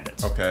Chemlight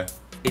Bandits. Okay.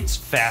 It's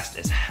fast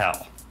as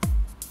hell.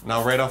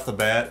 Now, right off the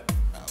bat,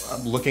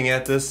 I'm looking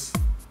at this.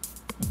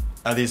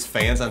 Are these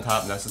fans on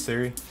top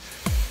necessary?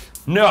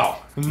 No,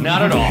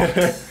 not at all.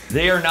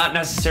 They are not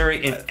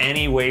necessary in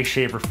any way,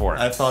 shape, or form.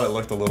 I thought it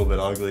looked a little bit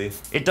ugly.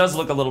 It does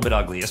look a little bit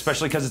ugly,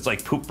 especially because it's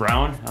like poop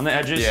brown on the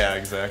edges. Yeah,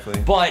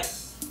 exactly. But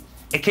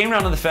it came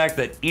down to the fact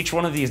that each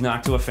one of these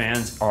Noctua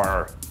fans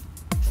are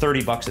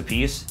 30 bucks a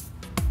piece.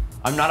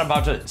 I'm not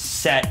about to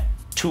set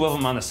 2 of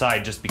them on the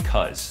side just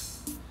because.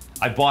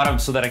 I bought them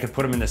so that I could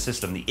put them in the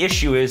system. The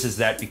issue is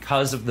that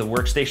because of the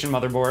workstation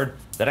motherboard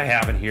that I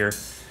have in here,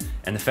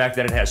 and the fact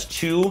that it has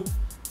 2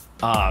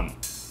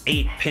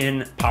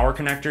 8-pin power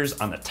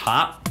connectors on the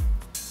top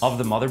of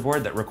the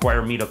motherboard that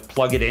require me to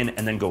plug it in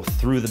and then go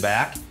through the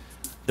back,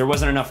 there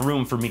wasn't enough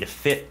room for me to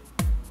fit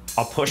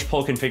a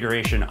push-pull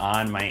configuration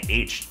on my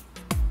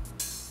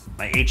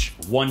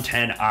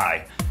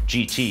H110i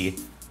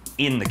GT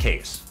in the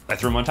case. I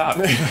threw them on top.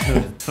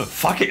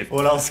 Fuck it.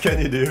 What else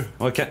can you do?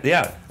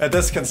 Yeah. At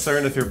this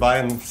concern, if you're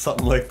buying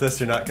something like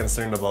this, you're not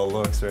concerned about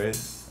looks, right?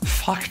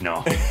 Fuck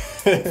no.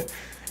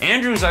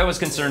 Andrew's, I was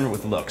concerned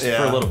with looks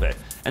for a little bit.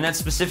 And that's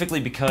specifically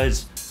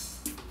because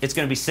it's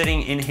going to be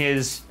sitting in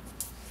his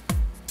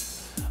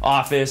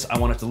office. I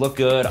want it to look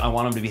good. I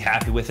want him to be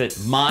happy with it.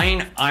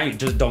 Mine, I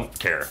just don't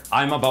care.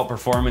 I'm about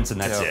performance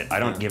and that's it. I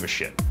don't give a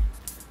shit.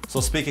 So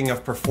speaking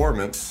of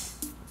performance,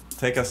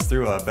 take us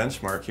through a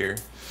benchmark here.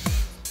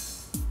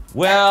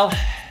 Well,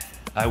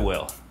 I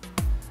will.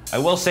 I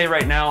will say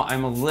right now,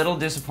 I'm a little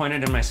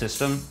disappointed in my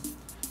system,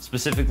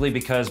 specifically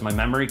because my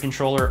memory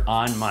controller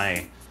on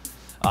my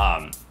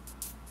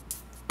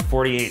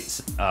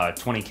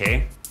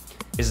 4820K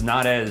is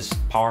not as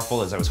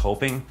powerful as I was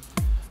hoping.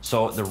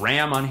 So the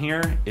RAM on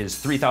here is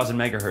 3000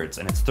 megahertz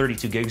and it's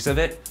 32 gigs of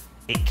it.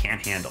 It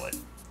can't handle it.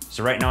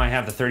 So right now I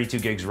have the 32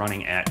 gigs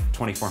running at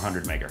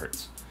 2400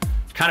 megahertz.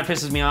 It kind of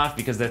pisses me off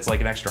because that's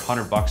like an extra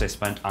 $100 I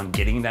spent on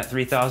getting that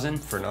 3000.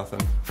 For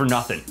nothing. For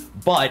nothing.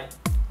 But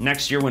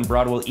next year when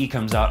Broadwell E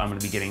comes out, I'm gonna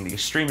be getting the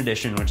Extreme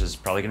Edition, which is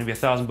probably gonna be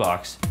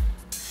 $1,000.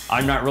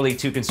 I'm not really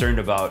too concerned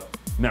about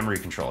memory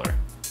controller.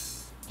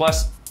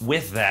 Plus,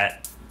 with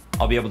that,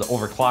 I'll be able to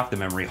overclock the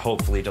memory,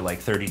 hopefully to like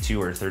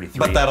 32 or 33.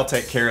 But that'll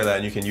take care of that,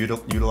 and you can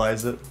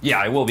utilize it? Yeah,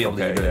 I will be able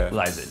to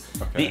utilize it.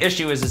 Okay. The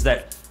issue is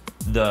that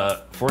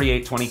the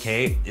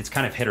 4820K, it's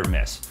kind of hit or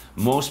miss.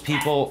 Most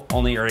people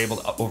only are able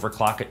to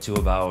overclock it to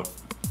about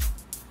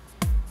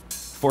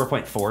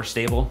 4.4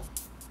 stable,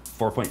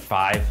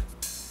 4.5,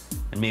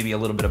 and maybe a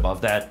little bit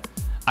above that.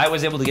 I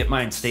was able to get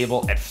mine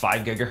stable at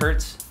 5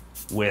 gigahertz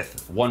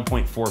with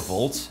 1.4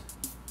 volts,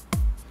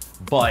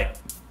 but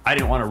I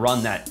didn't want to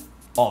run that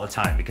all the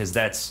time because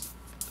that's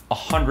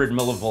 100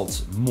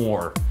 millivolts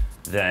more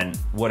than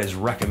what is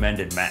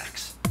recommended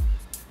max.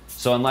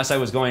 So unless I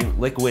was going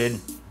liquid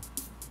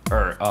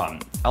or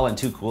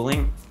LN2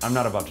 cooling, I'm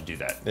not about to do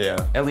that.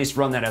 Yeah. At least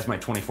run that as my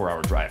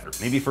 24-hour driver.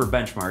 Maybe for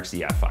benchmarks,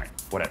 yeah, fine,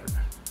 whatever.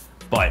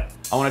 But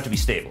I want it to be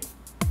stable.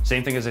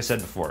 Same thing as I said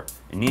before.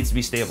 It needs to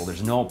be stable.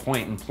 There's no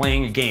point in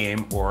playing a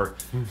game or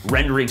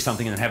rendering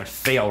something and then have it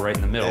fail right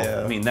in the middle.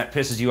 Yeah. I mean, that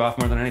pisses you off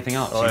more than anything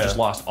else. You just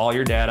lost all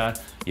your data.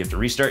 You have to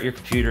restart your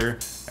computer.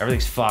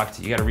 Everything's fucked.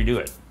 You got to redo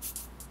it.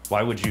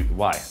 Why would you?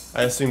 Why?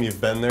 I assume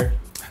you've been there.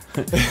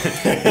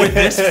 With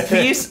this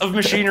piece of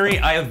machinery,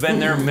 I have been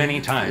there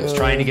many times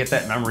trying to get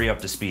that memory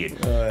up to speed.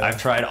 Yeah. I've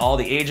tried all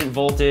the agent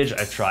voltage,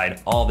 I've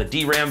tried all the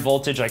DRAM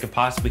voltage I could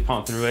possibly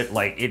pump through it.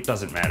 Like, it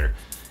doesn't matter.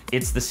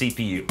 It's the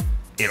CPU.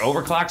 It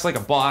overclocks like a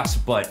boss,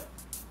 but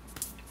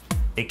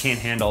it can't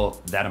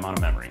handle that amount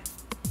of memory.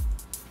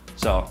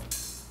 So,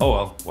 oh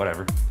well,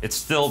 whatever. It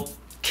still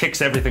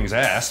kicks everything's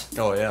ass.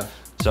 Oh yeah.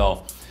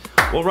 So,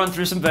 we'll run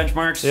through some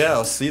benchmarks. Yeah,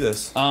 let's see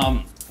this.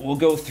 We'll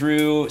go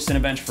through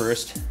Cinebench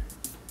first,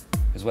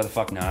 because why the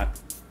fuck not?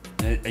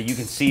 You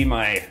can see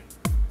my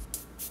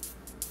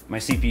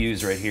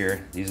CPUs right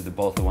here. These are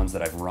both the ones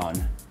that I've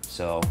run.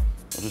 So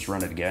we'll just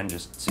run it again,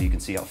 just so you can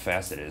see how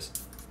fast it is.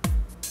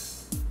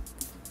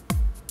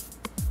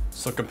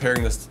 So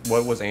comparing this,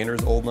 what was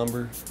Anders' old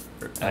number?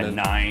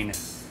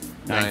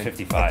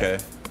 955. Okay,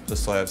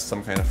 just so I have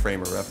some kind of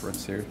frame of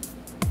reference here.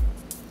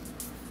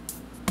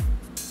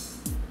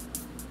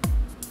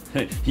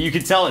 You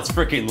can tell it's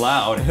freaking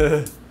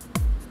loud.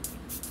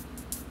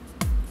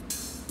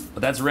 But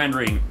that's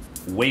rendering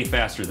way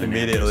faster than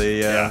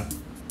Immediately, Anders. yeah.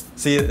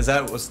 See, is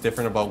that what's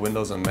different about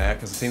Windows and Mac?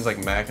 Because it seems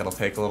like Mac, it'll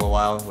take a little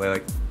while. They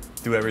like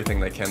do everything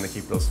they can to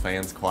keep those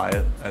fans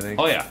quiet, I think.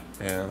 Oh yeah.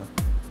 Yeah.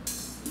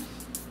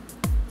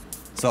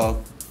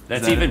 So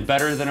That's even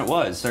better than it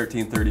was.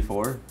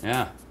 1334?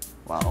 Yeah.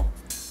 Wow.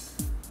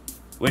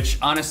 Which,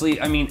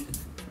 honestly, I mean,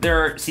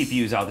 there are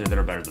CPUs out there that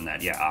are better than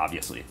that, yeah,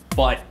 obviously.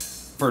 But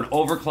for an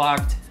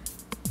overclocked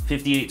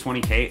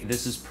 5820K,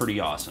 this is pretty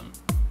awesome.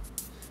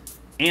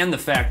 And the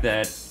fact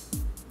that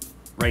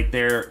right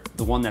there,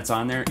 the one that's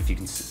on there, if you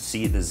can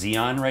see the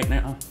Xeon right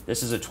now,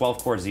 this is a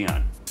 12-core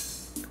Xeon.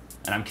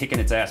 And I'm kicking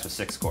its ass with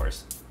 6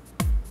 cores.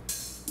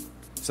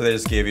 So they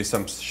just gave you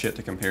some shit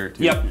to compare it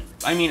to? Yep.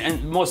 I mean,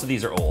 and most of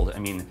these are old. I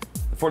mean,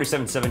 the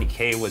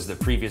 4770K was the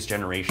previous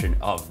generation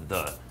of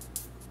the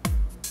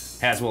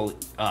Haswell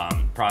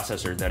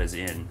processor that is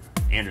in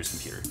Anders'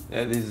 computer.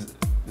 Yeah,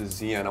 the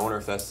Xeon, I wonder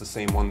if that's the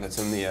same one that's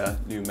in the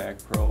new Mac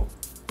Pro.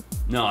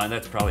 No,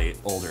 that's probably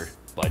older,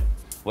 but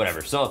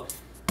whatever. So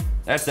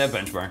that's that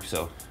benchmark.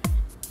 So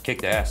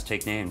kick the ass,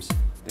 take names.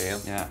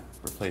 Damn. Yeah,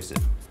 replace it.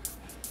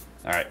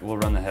 All right, we'll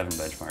run the Heaven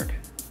benchmark.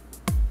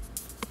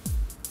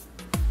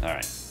 All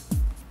right.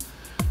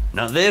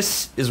 Now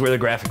this is where the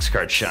graphics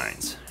card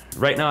shines.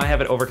 Right now I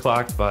have it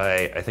overclocked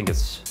by, I think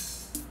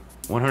it's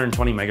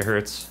 120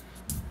 megahertz.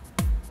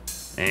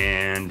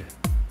 And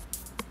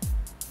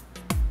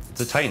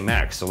it's a Titan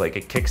Max, so like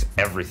it kicks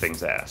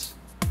everything's ass.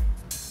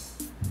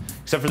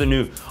 Except for the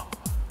new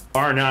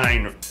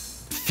R9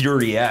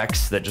 Fury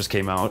X that just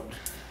came out.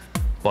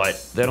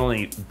 But that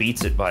only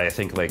beats it by, I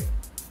think, like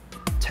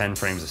 10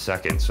 frames a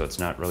second, so it's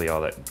not really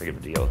all that big of a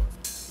deal.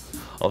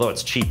 Although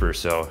it's cheaper,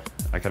 so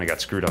I kind of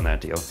got screwed on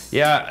that deal.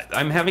 Yeah,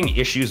 I'm having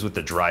issues with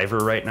the driver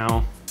right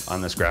now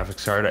on this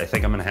graphics card. I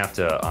think I'm gonna have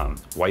to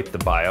wipe the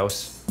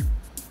BIOS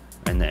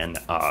and then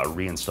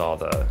reinstall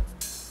the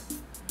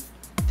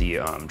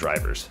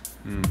drivers.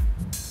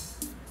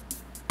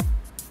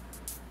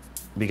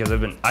 Because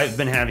I've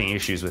been having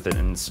issues with it,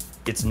 and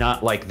it's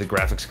not like the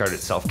graphics card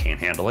itself can't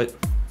handle it.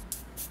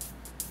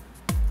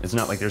 It's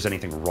not like there's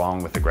anything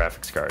wrong with the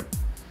graphics card.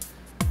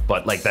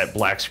 But like that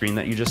black screen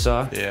that you just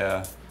saw,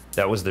 Yeah.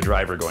 that was the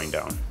driver going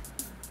down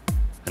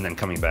and then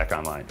coming back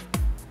online.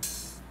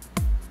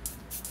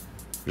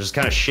 Which is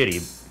kind of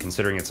shitty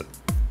considering it's a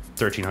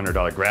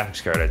 $1,300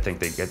 graphics card. I think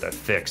they'd get that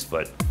fixed,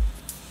 but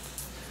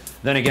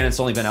then again, it's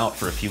only been out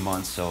for a few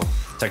months, so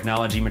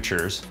technology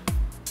matures.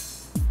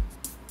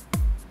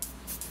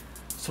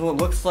 So it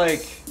looks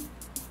like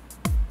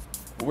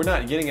we're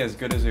not getting as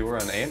good as we were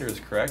on Anders,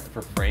 correct,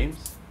 for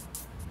frames?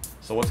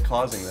 So what's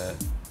causing that?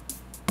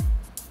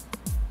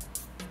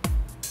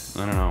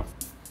 I don't know.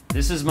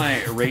 This is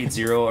my RAID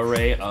 0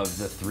 array of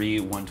the 3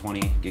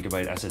 120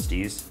 gigabyte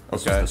SSDs. This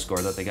was the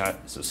score that they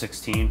got. So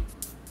 16.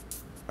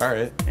 All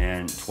right.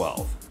 And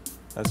 12.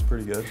 That's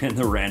pretty good. And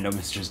the random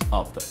is just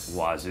up the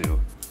wazoo.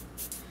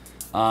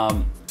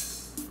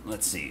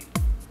 Let's see.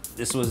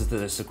 This was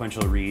the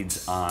sequential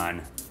reads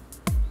on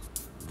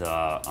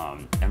the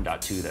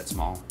M.2 that's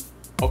small.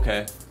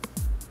 Okay.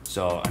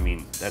 So, I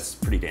mean, that's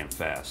pretty damn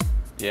fast.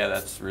 Yeah,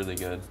 that's really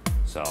good.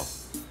 So,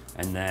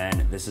 and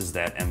then this is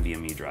that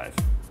NVMe drive.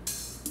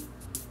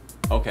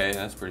 Okay,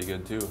 that's pretty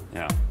good too.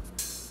 Yeah.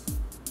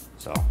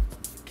 So,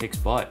 kicks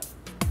butt.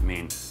 I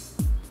mean,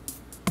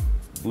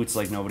 boots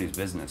like nobody's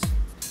business.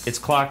 It's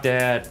clocked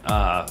at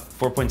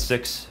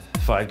 4.65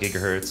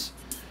 gigahertz.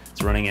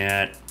 It's running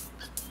at,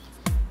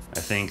 I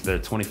think, the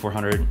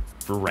 2400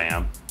 for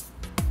RAM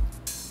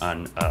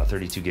on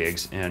 32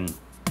 gigs. And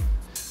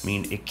I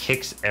mean, it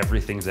kicks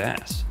everything's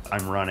ass.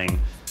 I'm running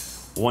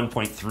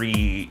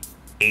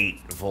 1.38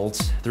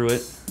 volts through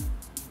it.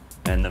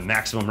 And the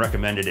maximum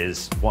recommended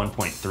is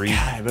 1.3.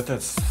 Yeah, I bet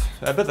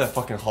that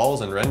fucking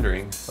hauls in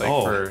rendering.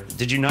 Like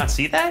did you not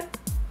see that?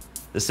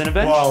 The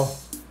Cinebench? Well,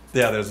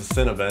 yeah, there's a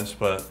Cinebench,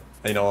 but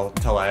you know,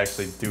 until I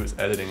actually do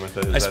editing with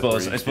it. I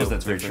suppose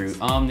that's very true.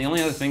 The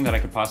only other thing that I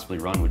could possibly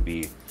run would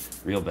be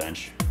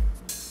RealBench.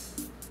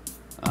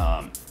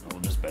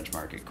 We'll just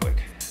benchmark it quick.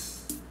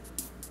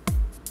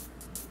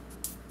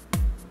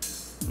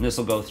 And this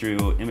will go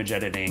through image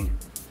editing,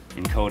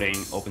 encoding,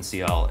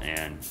 OpenCL,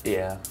 and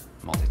Yeah.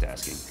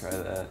 multitasking. Try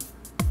that.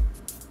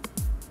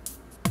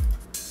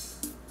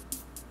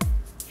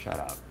 Shut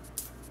up.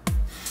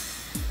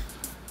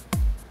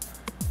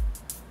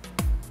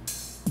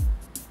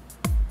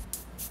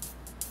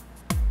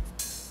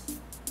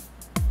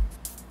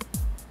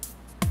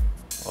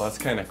 Well, that's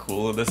kind of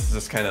cool. This is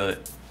just kind of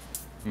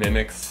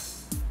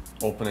mimics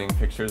opening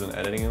pictures and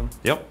editing them.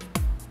 Yep.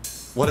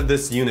 What did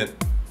this unit,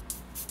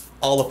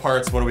 all the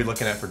parts, what are we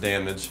looking at for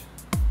damage?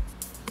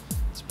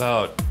 It's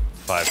about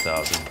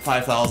 5,000.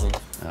 5,000.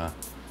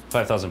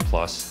 5,000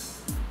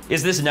 plus.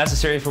 Is this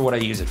necessary for what I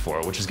use it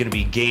for, which is going to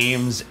be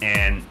games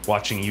and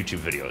watching YouTube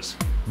videos?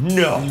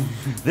 No.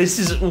 This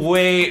is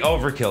way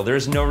overkill.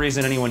 There's no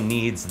reason anyone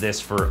needs this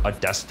for a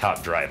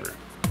desktop driver.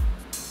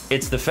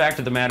 It's the fact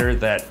of the matter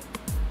that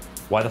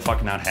why the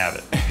fuck not have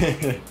it?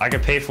 I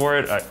could pay for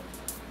it.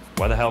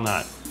 Why the hell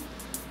not?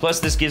 Plus,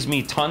 this gives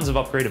me tons of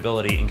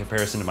upgradability in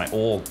comparison to my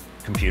old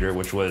computer,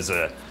 which was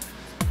a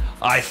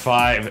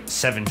i5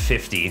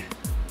 750.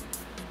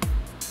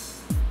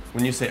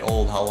 When you say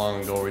old, how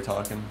long ago are we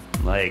talking?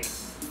 Like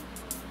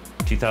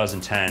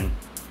 2010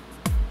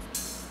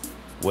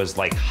 was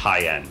like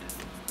high end.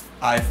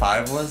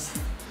 i5 was?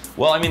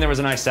 Well, I mean, there was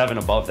an i7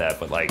 above that,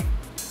 but like,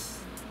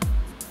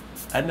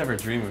 I'd never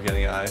dream of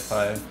getting an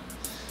i5.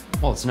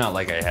 well, it's not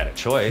like I had a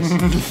choice.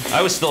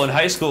 I was still in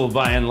high school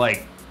buying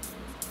like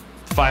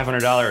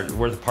 $500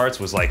 worth of parts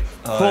was like,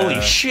 holy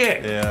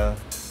shit. Yeah.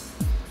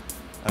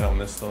 I don't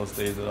miss those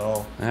days at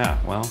all. Yeah,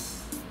 well.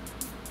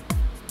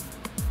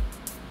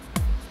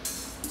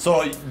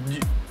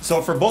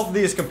 So for both of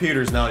these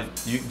computers now,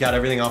 you got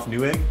everything off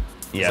Newegg?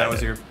 Yeah. That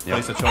was your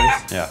place of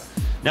choice? Yeah.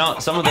 Now,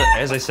 some of the,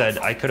 as I said,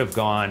 I could have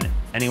gone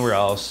anywhere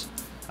else.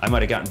 I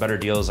might have gotten better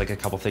deals, like a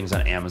couple things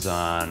on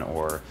Amazon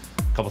or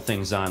a couple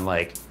things on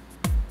like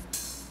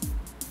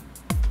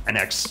an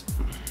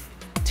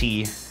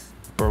XT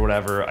or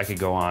whatever. I could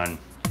go on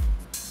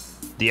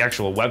the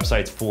actual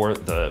websites for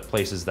the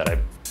places that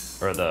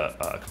or the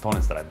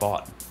components that I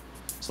bought.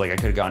 So like I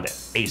could have gone to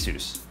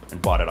Asus and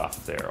bought it off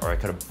of there, or I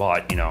could have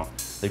bought, you know,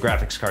 the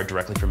graphics card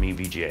directly from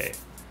EVGA.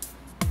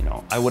 You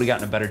know, I would have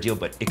gotten a better deal,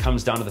 but it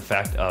comes down to the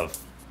fact of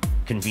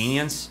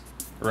convenience,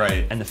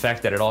 right? And the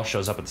fact that it all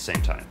shows up at the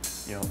same time.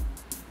 You know,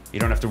 you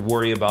don't have to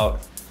worry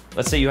about,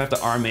 let's say you have to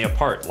RMA a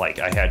part like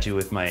I had to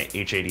with my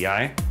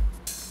H80i.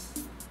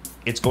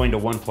 It's going to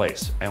one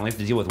place. I only have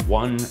to deal with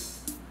one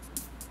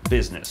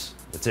business.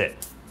 That's it.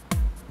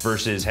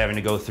 Versus having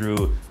to go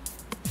through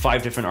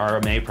 5 different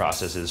RMA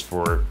processes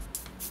for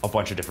a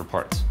bunch of different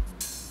parts.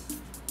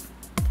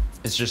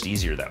 It's just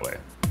easier that way.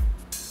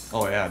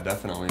 Oh yeah,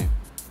 definitely.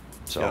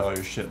 So get all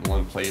your shit in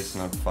one place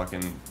and not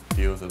fucking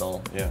deal with it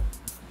all. Yeah.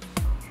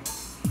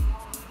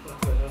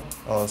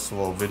 Oh, it's a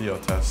little video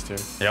test here.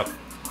 Yep.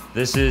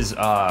 This is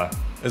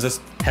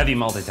this heavy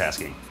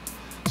multitasking.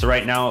 So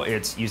right now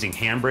it's using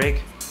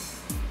Handbrake,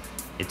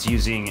 it's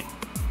using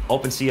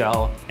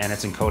OpenCL, and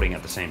it's encoding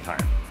at the same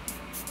time.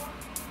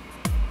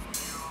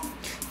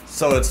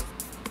 So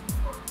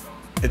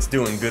it's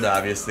doing good,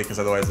 obviously, because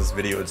otherwise this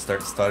video would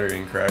start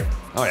stuttering, correct?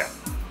 Oh yeah.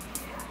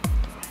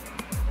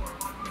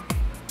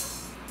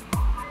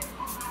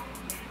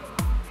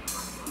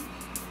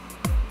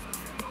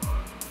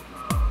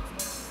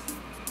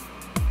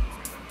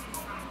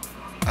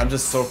 I'm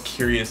just so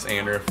curious,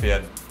 Andrew, if you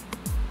had...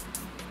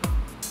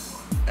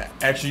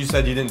 Actually, you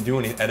said you didn't do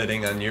any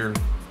editing on your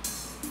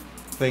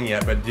thing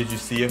yet, but did you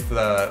see if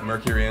the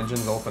Mercury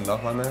engines opened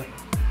up on that?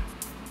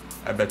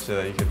 I bet you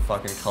that you could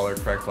fucking color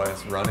correct while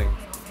it's running.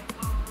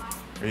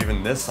 Or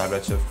even this, I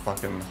bet you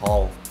fucking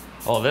haul.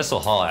 Oh, this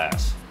will haul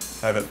ass.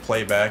 Have it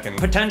play back and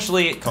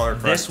potentially color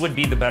correct. This would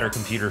be the better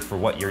computer for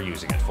what you're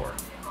using it for.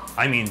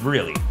 I mean,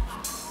 really.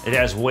 It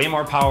has way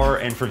more power,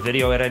 and for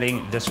video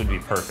editing, this would be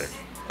perfect.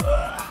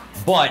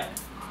 But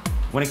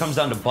when it comes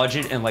down to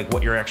budget and like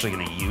what you're actually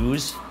going to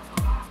use,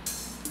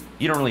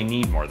 you don't really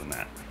need more than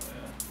that.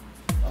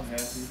 I'm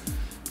happy.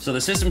 So the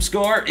system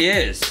score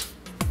is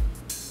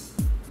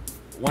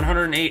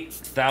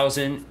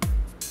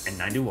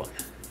 108,091.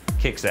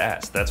 Kicks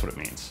ass. That's what it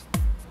means.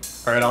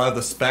 All right, I'll have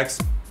the specs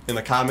in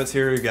the comments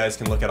here. You guys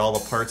can look at all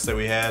the parts that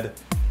we had.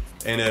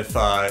 And if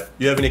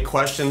you have any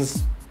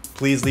questions,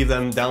 please leave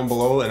them down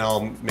below, and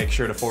I'll make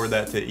sure to forward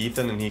that to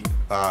Ethan, and he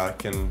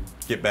can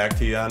get back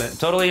to you on it.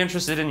 Totally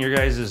interested in your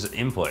guys'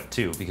 input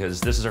too,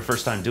 because this is our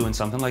first time doing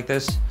something like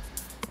this.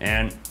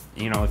 And,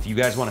 you know, if you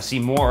guys want to see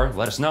more,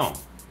 let us know.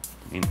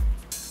 I mean,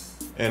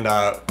 and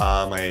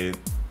my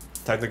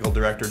technical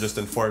director just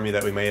informed me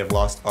that we may have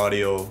lost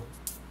audio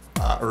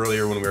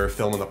earlier when we were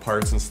filming the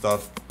parts and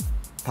stuff.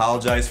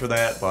 Apologize for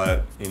that,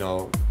 but, you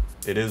know,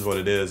 it is what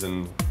it is,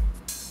 and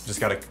just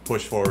got to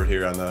push forward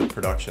here on the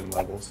production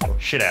level. So.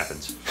 Shit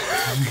happens.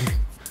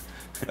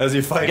 As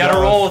you fight, you gotta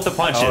roll with the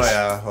punches. Oh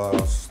yeah, well,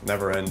 it's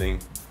never ending.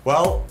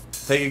 Well,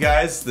 thank you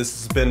guys.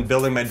 This has been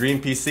Building My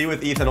Dream PC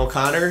with Ethan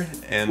O'Connor,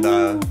 and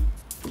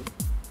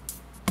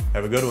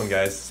have a good one,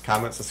 guys.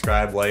 Comment,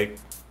 subscribe, like.